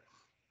happened.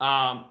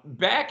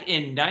 Back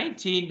in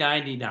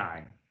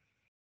 1999,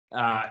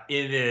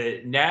 in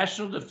the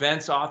National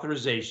Defense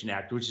Authorization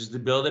Act, which is the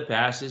bill that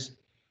passes,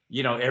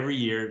 every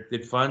year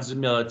that funds the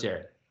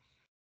military,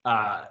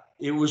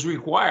 it was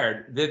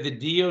required that the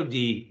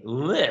DoD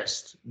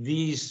list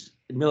these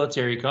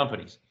military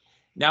companies.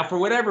 Now, for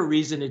whatever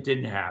reason, it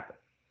didn't happen.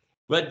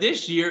 But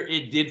this year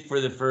it did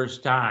for the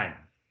first time.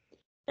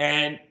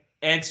 And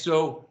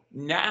so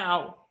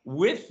now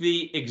with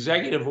the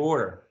executive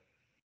order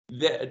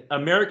that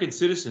American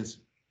citizens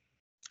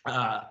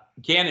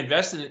can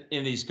invest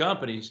in these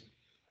companies,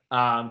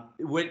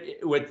 what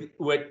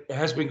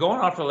has been going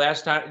on for the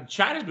last time,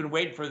 China's been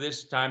waiting for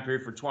this time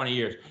period for 20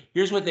 years.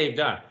 Here's what they've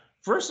done.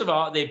 First of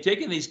all, they've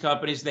taken these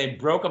companies, they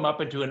broke them up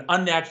into an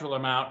unnatural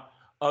amount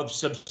of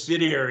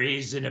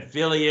subsidiaries and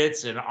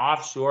affiliates and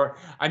offshore.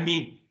 I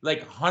mean,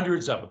 like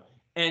hundreds of them.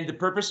 And the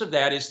purpose of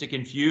that is to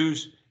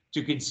confuse,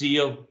 to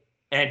conceal,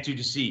 and to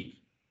deceive.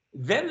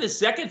 Then the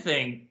second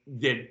thing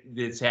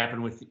that's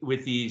happened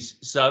with these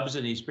subs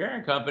and these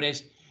parent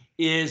companies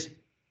is,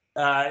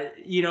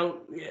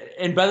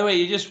 and by the way,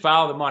 you just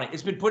follow the money.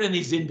 It's been put in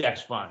these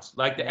index funds,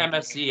 like the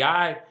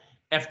MSCI,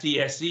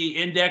 FTSE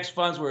index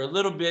funds were a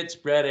little bit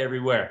spread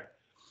everywhere.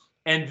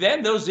 And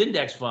then those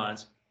index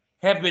funds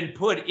have been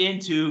put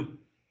into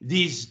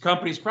these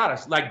companies'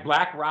 products, like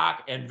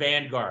BlackRock and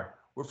Vanguard,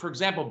 where, for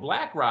example,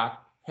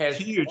 BlackRock has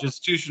huge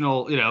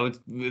institutional,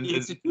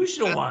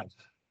 institutional ones,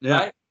 yeah.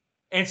 Right?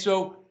 And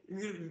so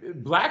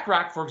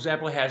BlackRock, for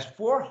example, has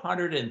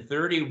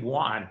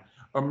 431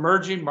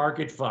 emerging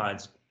market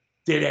funds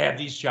that have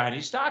these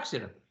Chinese stocks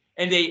in them.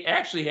 And they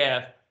actually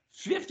have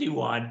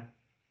 51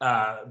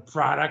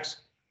 products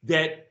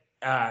that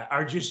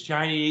are just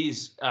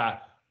Chinese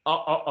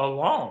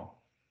alone.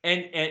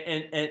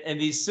 And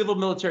these civil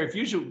military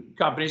fusion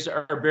companies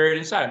are buried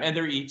inside them, and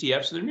they're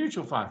ETFs, so they're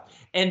mutual funds.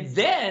 And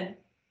then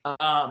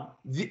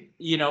the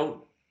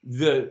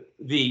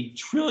 $1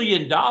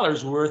 trillion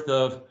worth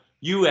of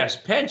U.S.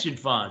 pension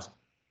funds,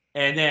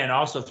 and then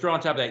also throw on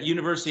top of that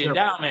university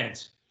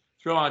endowments,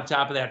 throw on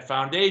top of that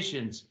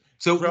foundations,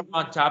 throw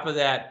on top of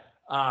that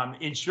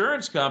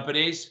insurance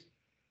companies,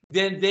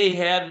 then they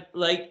have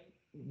like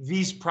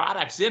these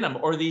products in them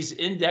or these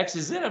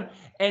indexes in them.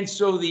 And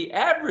so the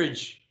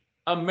average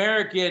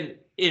American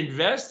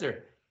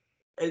investor,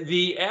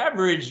 the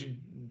average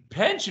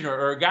pensioner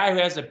or a guy who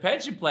has a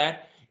pension plan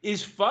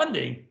is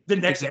funding the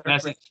next.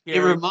 It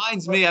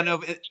reminds me, I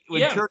know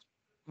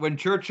when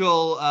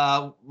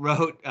Churchill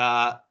wrote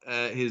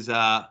his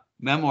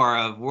memoir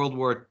of World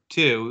War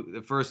II,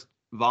 the first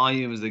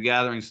volume is The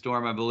Gathering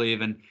Storm, I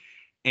believe,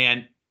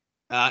 and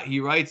he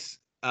writes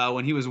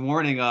when he was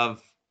warning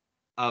of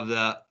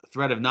the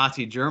threat of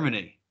Nazi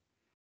Germany,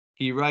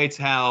 he writes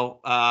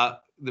how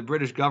the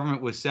British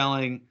government was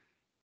selling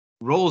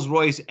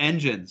Rolls-Royce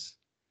engines,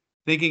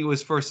 thinking it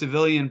was for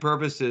civilian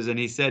purposes, and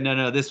he said,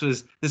 no, this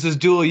was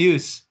dual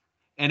use,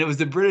 and it was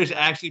the British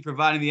actually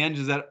providing the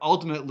engines that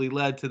ultimately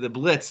led to the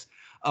Blitz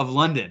of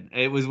London.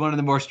 It was one of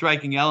the more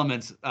striking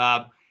elements,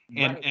 and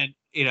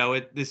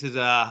this is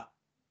the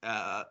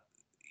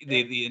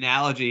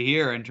analogy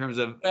here in terms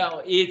of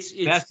it's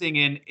investing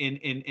in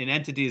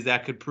entities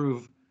that could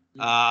prove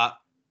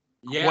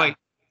quite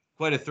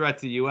a threat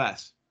to the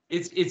U.S.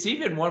 It's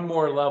even one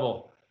more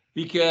level,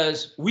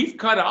 because we've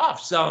cut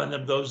off selling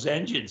them those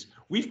engines.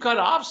 We've cut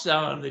off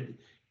selling the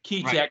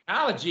key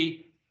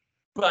technology,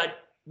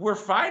 but we're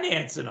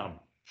financing them.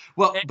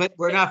 Well, but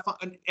we're not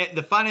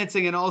the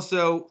financing, and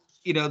also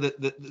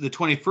the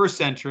 21st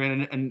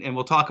century, and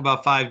we'll talk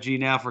about 5G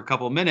now for a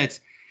couple of minutes,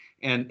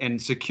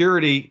 and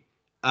security.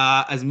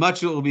 As much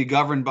as it will be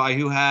governed by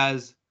who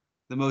has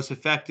the most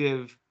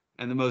effective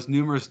and the most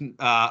numerous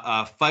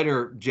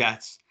fighter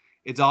jets,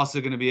 it's also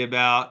going to be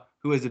about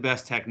who has the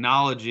best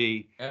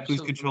technology,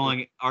 who's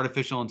controlling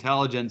artificial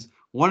intelligence.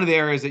 One of the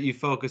areas that you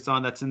focus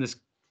on that's in this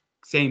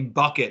same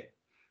bucket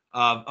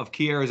of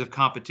key areas of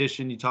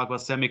competition, you talk about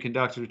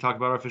semiconductors, you talk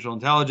about artificial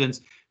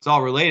intelligence, it's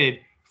all related,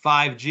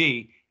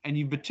 5G, and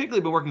you've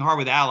particularly been working hard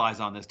with allies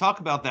on this. Talk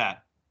about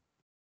that.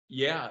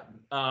 Yeah.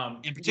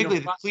 And particularly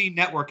the Clean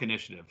Network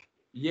Initiative.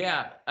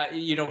 Yeah.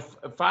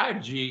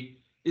 5G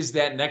is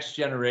that next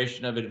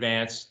generation of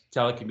advanced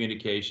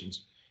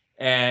telecommunications.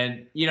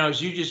 And, as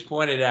you just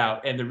pointed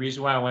out, and the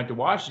reason why I went to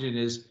Washington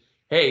is,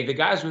 hey, the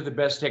guys with the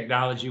best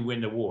technology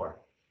win the war.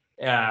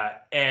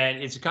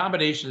 And it's a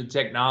combination of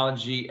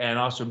technology and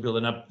also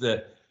building up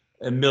the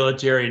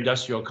military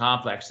industrial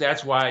complex.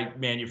 That's why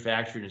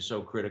manufacturing is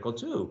so critical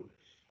too.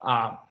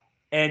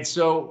 And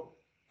so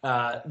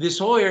this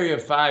whole area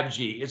of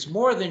 5G, it's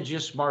more than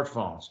just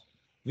smartphones.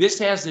 This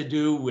has to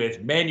do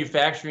with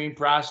manufacturing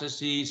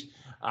processes,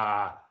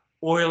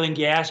 oil and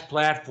gas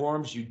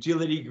platforms,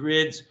 utility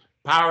grids,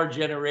 power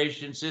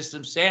generation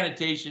systems,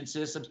 sanitation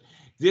systems.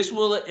 This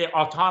will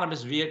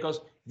autonomous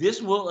vehicles.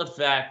 This will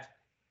affect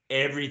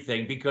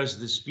everything because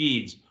the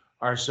speeds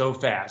are so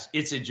fast.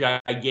 It's a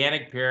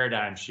gigantic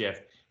paradigm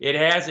shift. It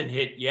hasn't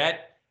hit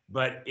yet,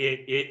 but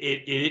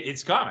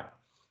it's coming.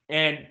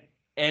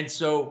 And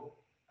so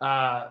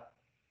what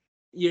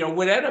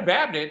ended up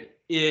happening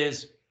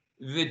is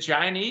the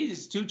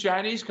two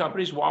Chinese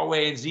companies,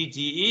 Huawei and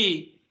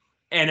ZTE,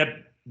 end up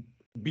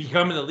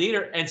becoming the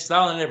leader and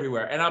selling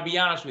everywhere. And I'll be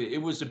honest with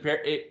you,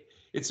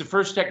 it's the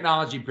first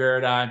technology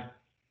paradigm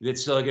that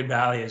Silicon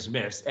Valley has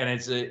missed, and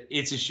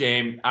it's a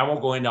shame. I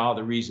won't go into all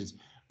the reasons,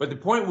 but the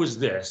point was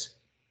this: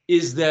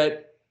 is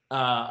that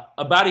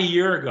about a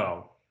year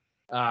ago,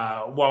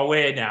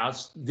 Huawei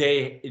announced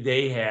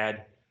they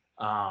had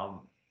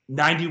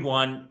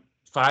 91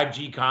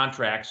 5G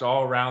contracts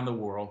all around the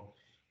world,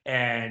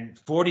 and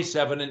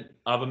 47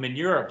 of them in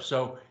Europe.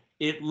 So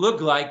it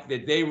looked like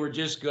that they were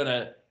just going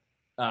to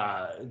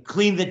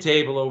clean the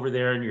table over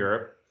there in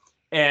Europe,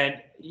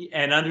 and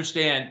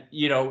understand,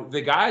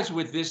 the guys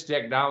with this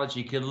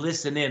technology can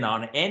listen in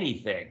on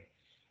anything.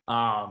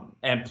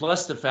 And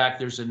plus the fact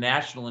there's a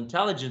National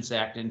Intelligence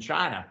Act in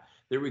China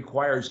that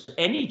requires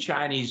any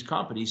Chinese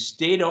company,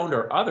 state-owned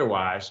or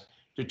otherwise,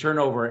 to turn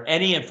over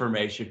any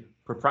information,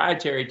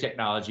 proprietary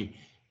technology,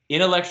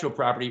 intellectual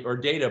property, or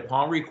data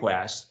upon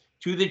request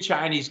to the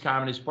Chinese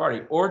Communist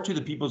Party or to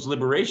the People's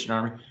Liberation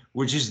Army,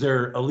 which is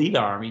their elite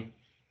army,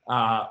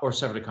 or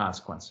suffer the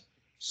consequence.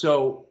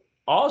 So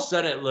all of a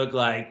sudden it looked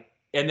like,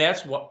 and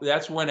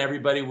that's when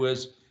everybody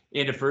was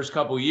in the first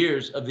couple of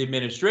years of the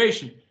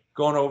administration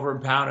going over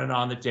and pounding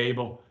on the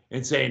table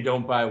and saying,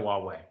 don't buy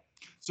Huawei.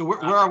 So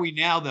where are we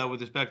now, though,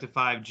 with respect to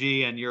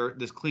 5G and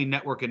this Clean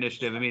Network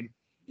Initiative? I mean,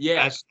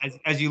 yes.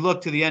 As you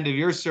look to the end of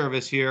your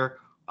service here,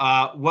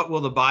 what will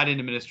the Biden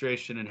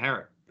administration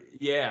inherit?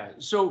 Yeah.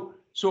 So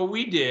what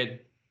we did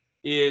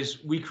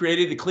is we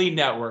created the Clean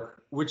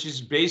Network, which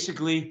is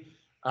basically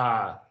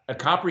a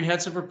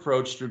comprehensive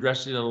approach to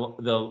addressing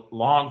the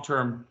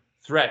long-term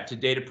threat to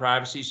data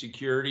privacy,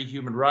 security,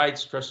 human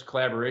rights, trusted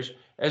collaboration,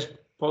 as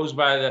posed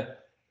by the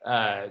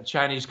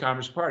Chinese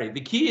Communist Party.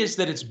 The key is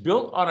that it's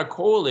built on a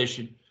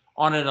coalition,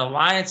 on an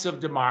alliance of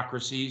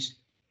democracies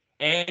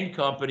and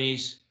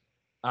companies,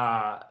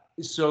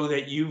 so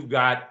that you've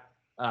got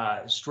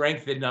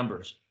strength in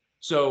numbers.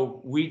 So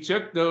we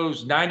took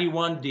those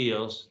 91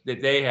 deals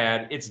that they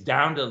had, it's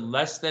down to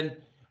less than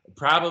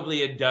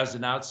probably a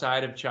dozen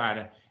outside of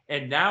China.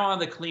 And now on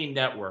the Clean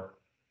Network,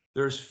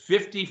 there's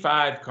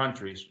 55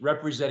 countries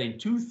representing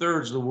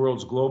 2/3 of the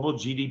world's global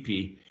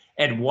GDP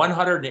and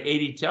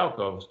 180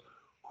 telcos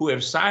who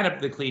have signed up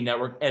to the Clean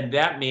Network. And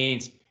that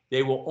means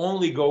they will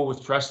only go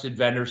with trusted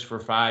vendors for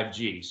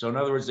 5G. So in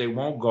other words, they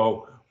won't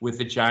go with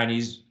the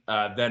Chinese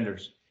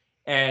vendors.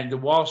 And the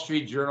Wall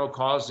Street Journal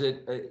calls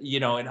it,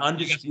 an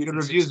undisputed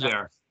reviews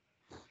success.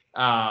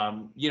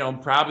 There.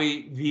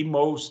 Probably the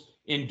most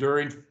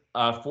enduring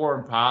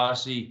foreign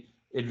policy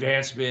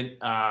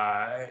advancement,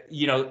 of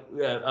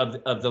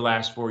the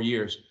last 4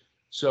 years.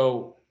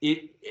 So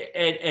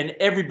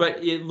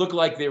everybody, it looked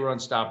like they were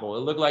unstoppable. It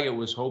looked like it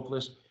was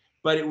hopeless,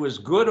 but it was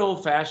good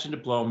old-fashioned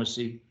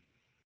diplomacy,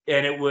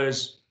 and it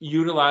was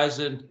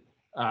utilizing,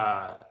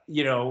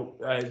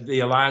 the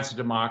alliance of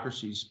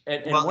democracies.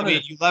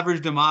 You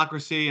leverage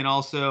democracy, and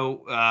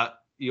also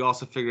you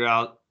also figure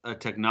out a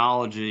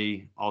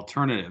technology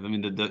alternative. I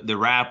mean, the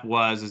rap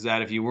is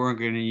that if you weren't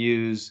going to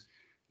use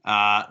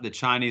the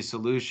Chinese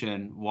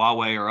solution,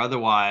 Huawei or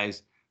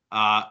otherwise,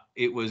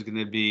 it was going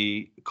to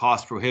be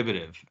cost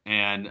prohibitive.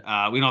 And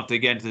we don't have to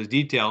get into those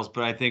details,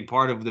 but I think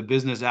part of the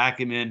business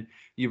acumen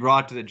you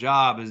brought to the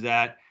job is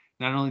that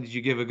not only did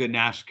you give a good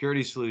national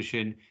security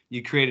solution,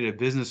 you created a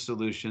business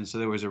solution, so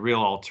there was a real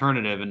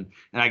alternative. And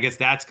I guess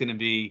that's going to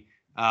be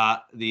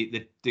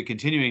the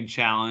continuing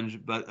challenge,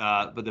 but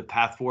the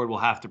path forward we'll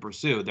have to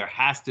pursue. There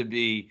has to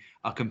be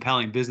a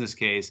compelling business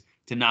case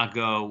to not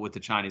go with the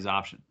Chinese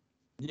option.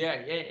 Yeah,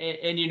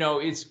 and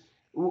it's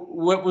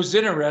what was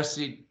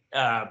interesting,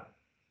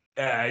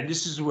 and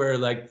this is where,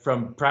 like,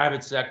 from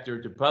private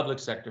sector to public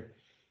sector,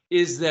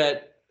 is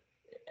that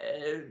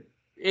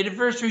in the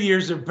first few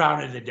years they're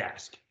pounding the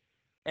desk,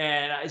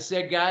 and I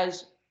said,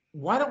 guys,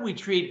 why don't we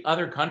treat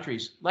other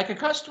countries like a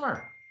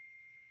customer?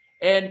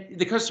 And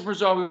the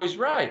customer's always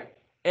right.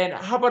 And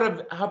how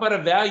about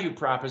a value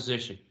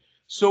proposition?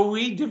 So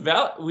we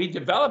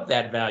developed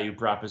that value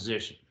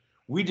proposition.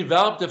 We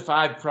developed a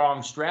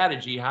 5-pronged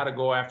strategy how to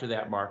go after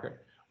that market.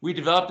 We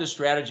developed a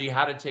strategy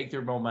how to take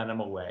their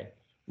momentum away.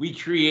 We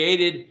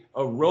created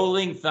a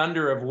rolling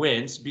thunder of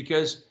wins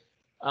because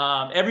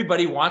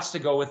everybody wants to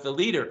go with the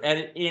leader.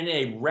 And in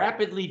a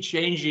rapidly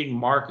changing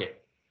market,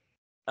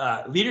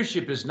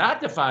 leadership is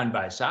not defined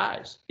by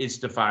size. It's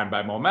defined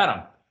by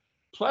momentum.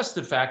 Plus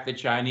the fact that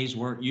Chinese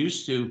weren't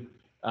used to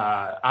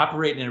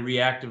operating in a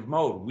reactive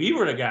mode. We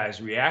were the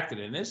guys reacting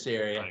in this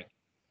area. Right.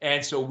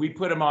 And so we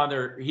put them on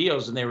their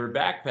heels and they were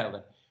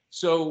backpedaling.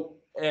 So,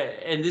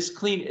 and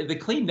the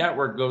Clean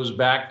Network goes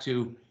back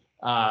to,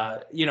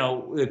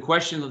 the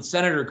question that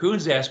Senator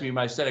Coons asked me in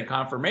my Senate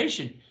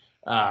confirmation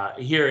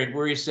hearing,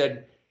 where he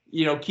said,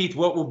 Keith,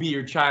 what will be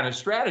your China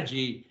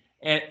strategy?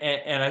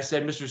 And I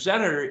said, Mr.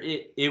 Senator,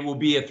 it will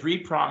be a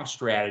three-pronged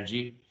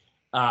strategy,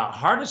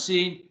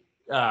 harnessing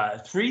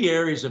three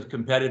areas of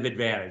competitive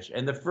advantage.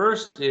 And the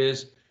first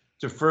is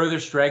to further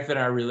strengthen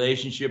our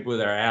relationship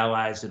with our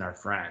allies and our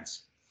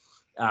friends.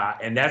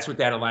 And that's what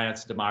that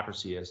alliance of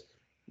democracy is.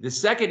 The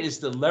second is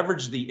to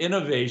leverage the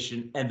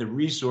innovation and the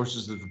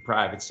resources of the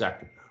private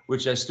sector,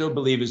 which I still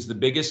believe is the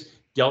biggest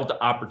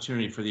delta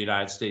opportunity for the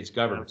United States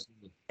government.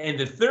 And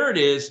the third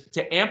is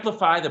to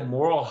amplify the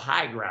moral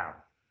high ground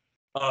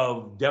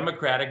of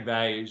democratic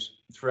values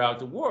throughout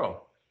the world.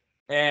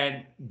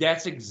 And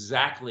that's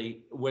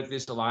exactly what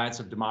this alliance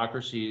of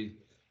democracy.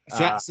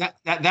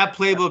 That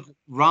playbook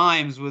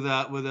rhymes with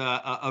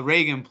a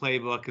Reagan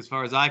playbook, as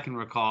far as I can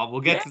recall.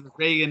 We'll get to the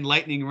Reagan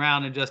lightning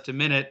round in just a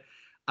minute.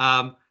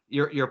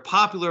 You're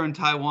popular in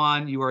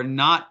Taiwan. You are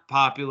not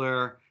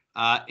popular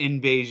in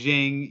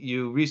Beijing.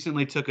 You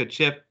recently took a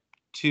trip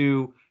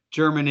to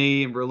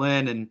Germany and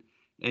Berlin,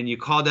 and you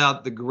called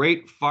out the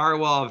Great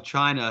Firewall of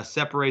China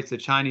separates the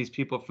Chinese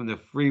people from the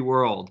free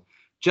world,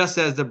 just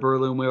as the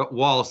Berlin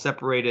Wall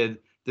separated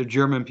the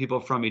German people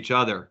from each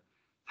other.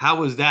 How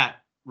was that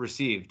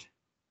received?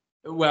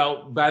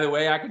 Well, by the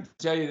way, I can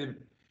tell you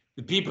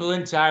the people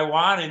in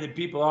Taiwan and the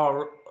people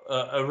all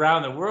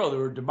around the world who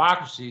are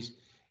democracies,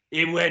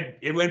 it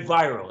went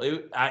viral.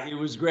 It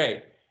was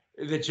great.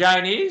 The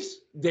Chinese,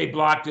 they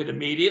blocked it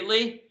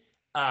immediately.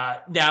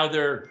 Now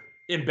they're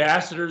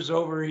ambassadors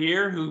over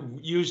here who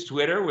use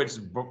Twitter, which is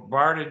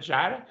barred in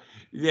China.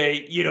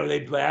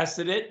 They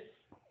blasted it.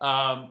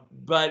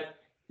 But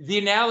the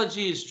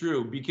analogy is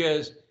true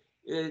because,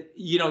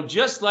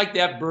 just like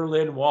that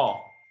Berlin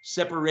Wall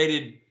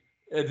separated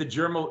the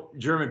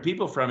German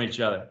people from each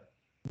other,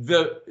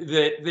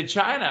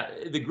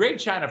 the Great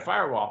China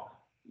Firewall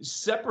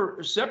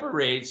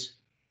separates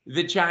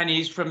the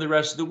Chinese from the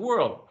rest of the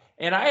world.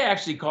 And I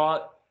actually call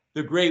it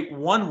the Great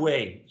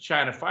One-Way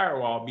China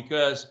Firewall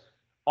because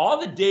all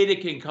the data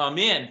can come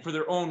in for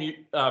their own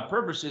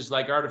purposes,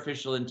 like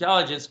artificial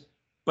intelligence,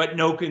 but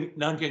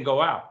none can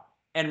go out.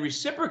 And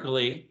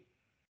reciprocally,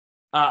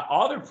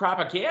 all their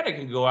propaganda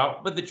can go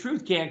out, but the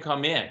truth can't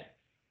come in.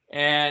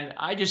 And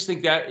I just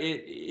think that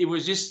it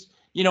was just,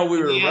 we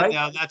were right.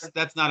 Now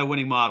that's not a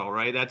winning model,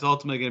 right? That's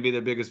ultimately going to be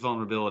their biggest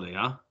vulnerability,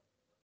 huh?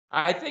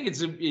 I think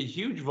it's a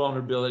huge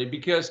vulnerability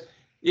because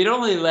it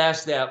only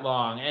lasts that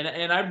long.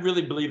 And I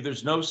really believe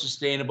there's no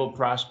sustainable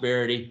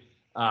prosperity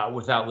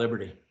without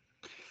liberty.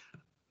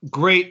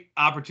 Great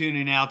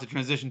opportunity now to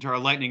transition to our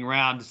lightning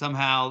round.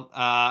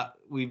 Somehow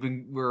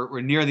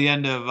we're near the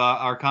end of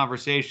our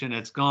conversation.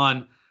 It's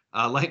gone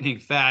lightning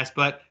fast,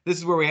 but this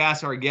is where we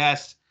ask our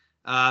guests,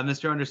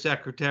 Mr.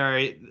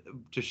 Undersecretary,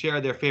 to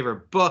share their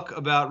favorite book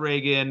about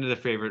Reagan, their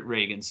favorite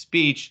Reagan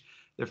speech,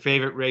 their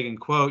favorite Reagan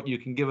quote. You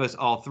can give us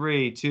all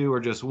three, two, or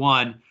just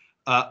one.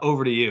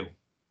 Over to you.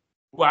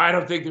 Well, I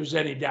don't think there's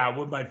any doubt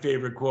what my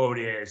favorite quote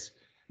is.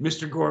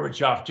 Mr.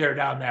 Gorbachev, tear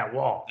down that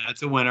wall.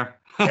 That's a winner.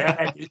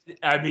 I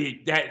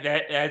mean,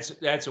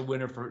 that's a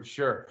winner for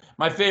sure.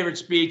 My favorite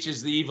speech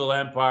is The Evil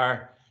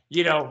Empire.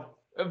 My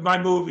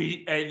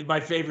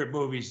favorite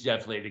movie is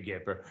definitely The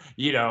Gipper.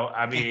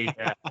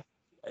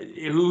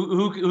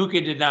 Who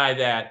can deny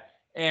that?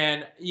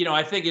 And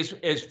I think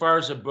as far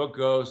as the book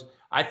goes,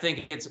 I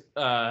think it's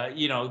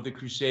The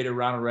Crusader,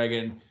 Ronald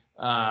Reagan,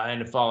 and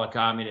the Fall of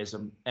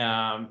Communism.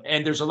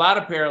 And there's a lot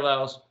of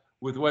parallels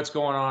with what's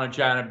going on in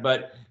China,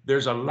 but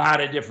there's a lot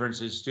of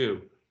differences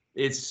too.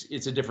 It's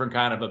a different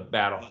kind of a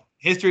battle.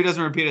 History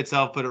doesn't repeat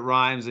itself, but it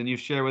rhymes, and you've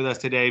shared with us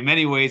today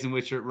many ways in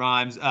which it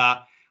rhymes.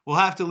 We'll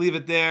have to leave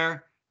it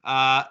there.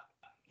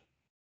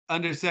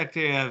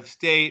 Undersecretary of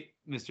State,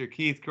 Mr.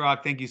 Keith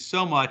Krach, thank you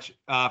so much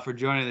for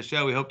joining the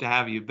show. We hope to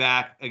have you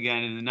back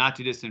again in the not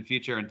too distant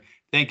future, and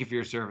thank you for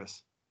your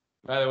service.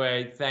 By the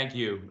way, thank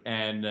you,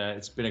 and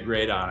it's been a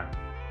great honor.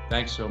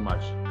 Thanks so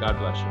much. God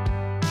bless you.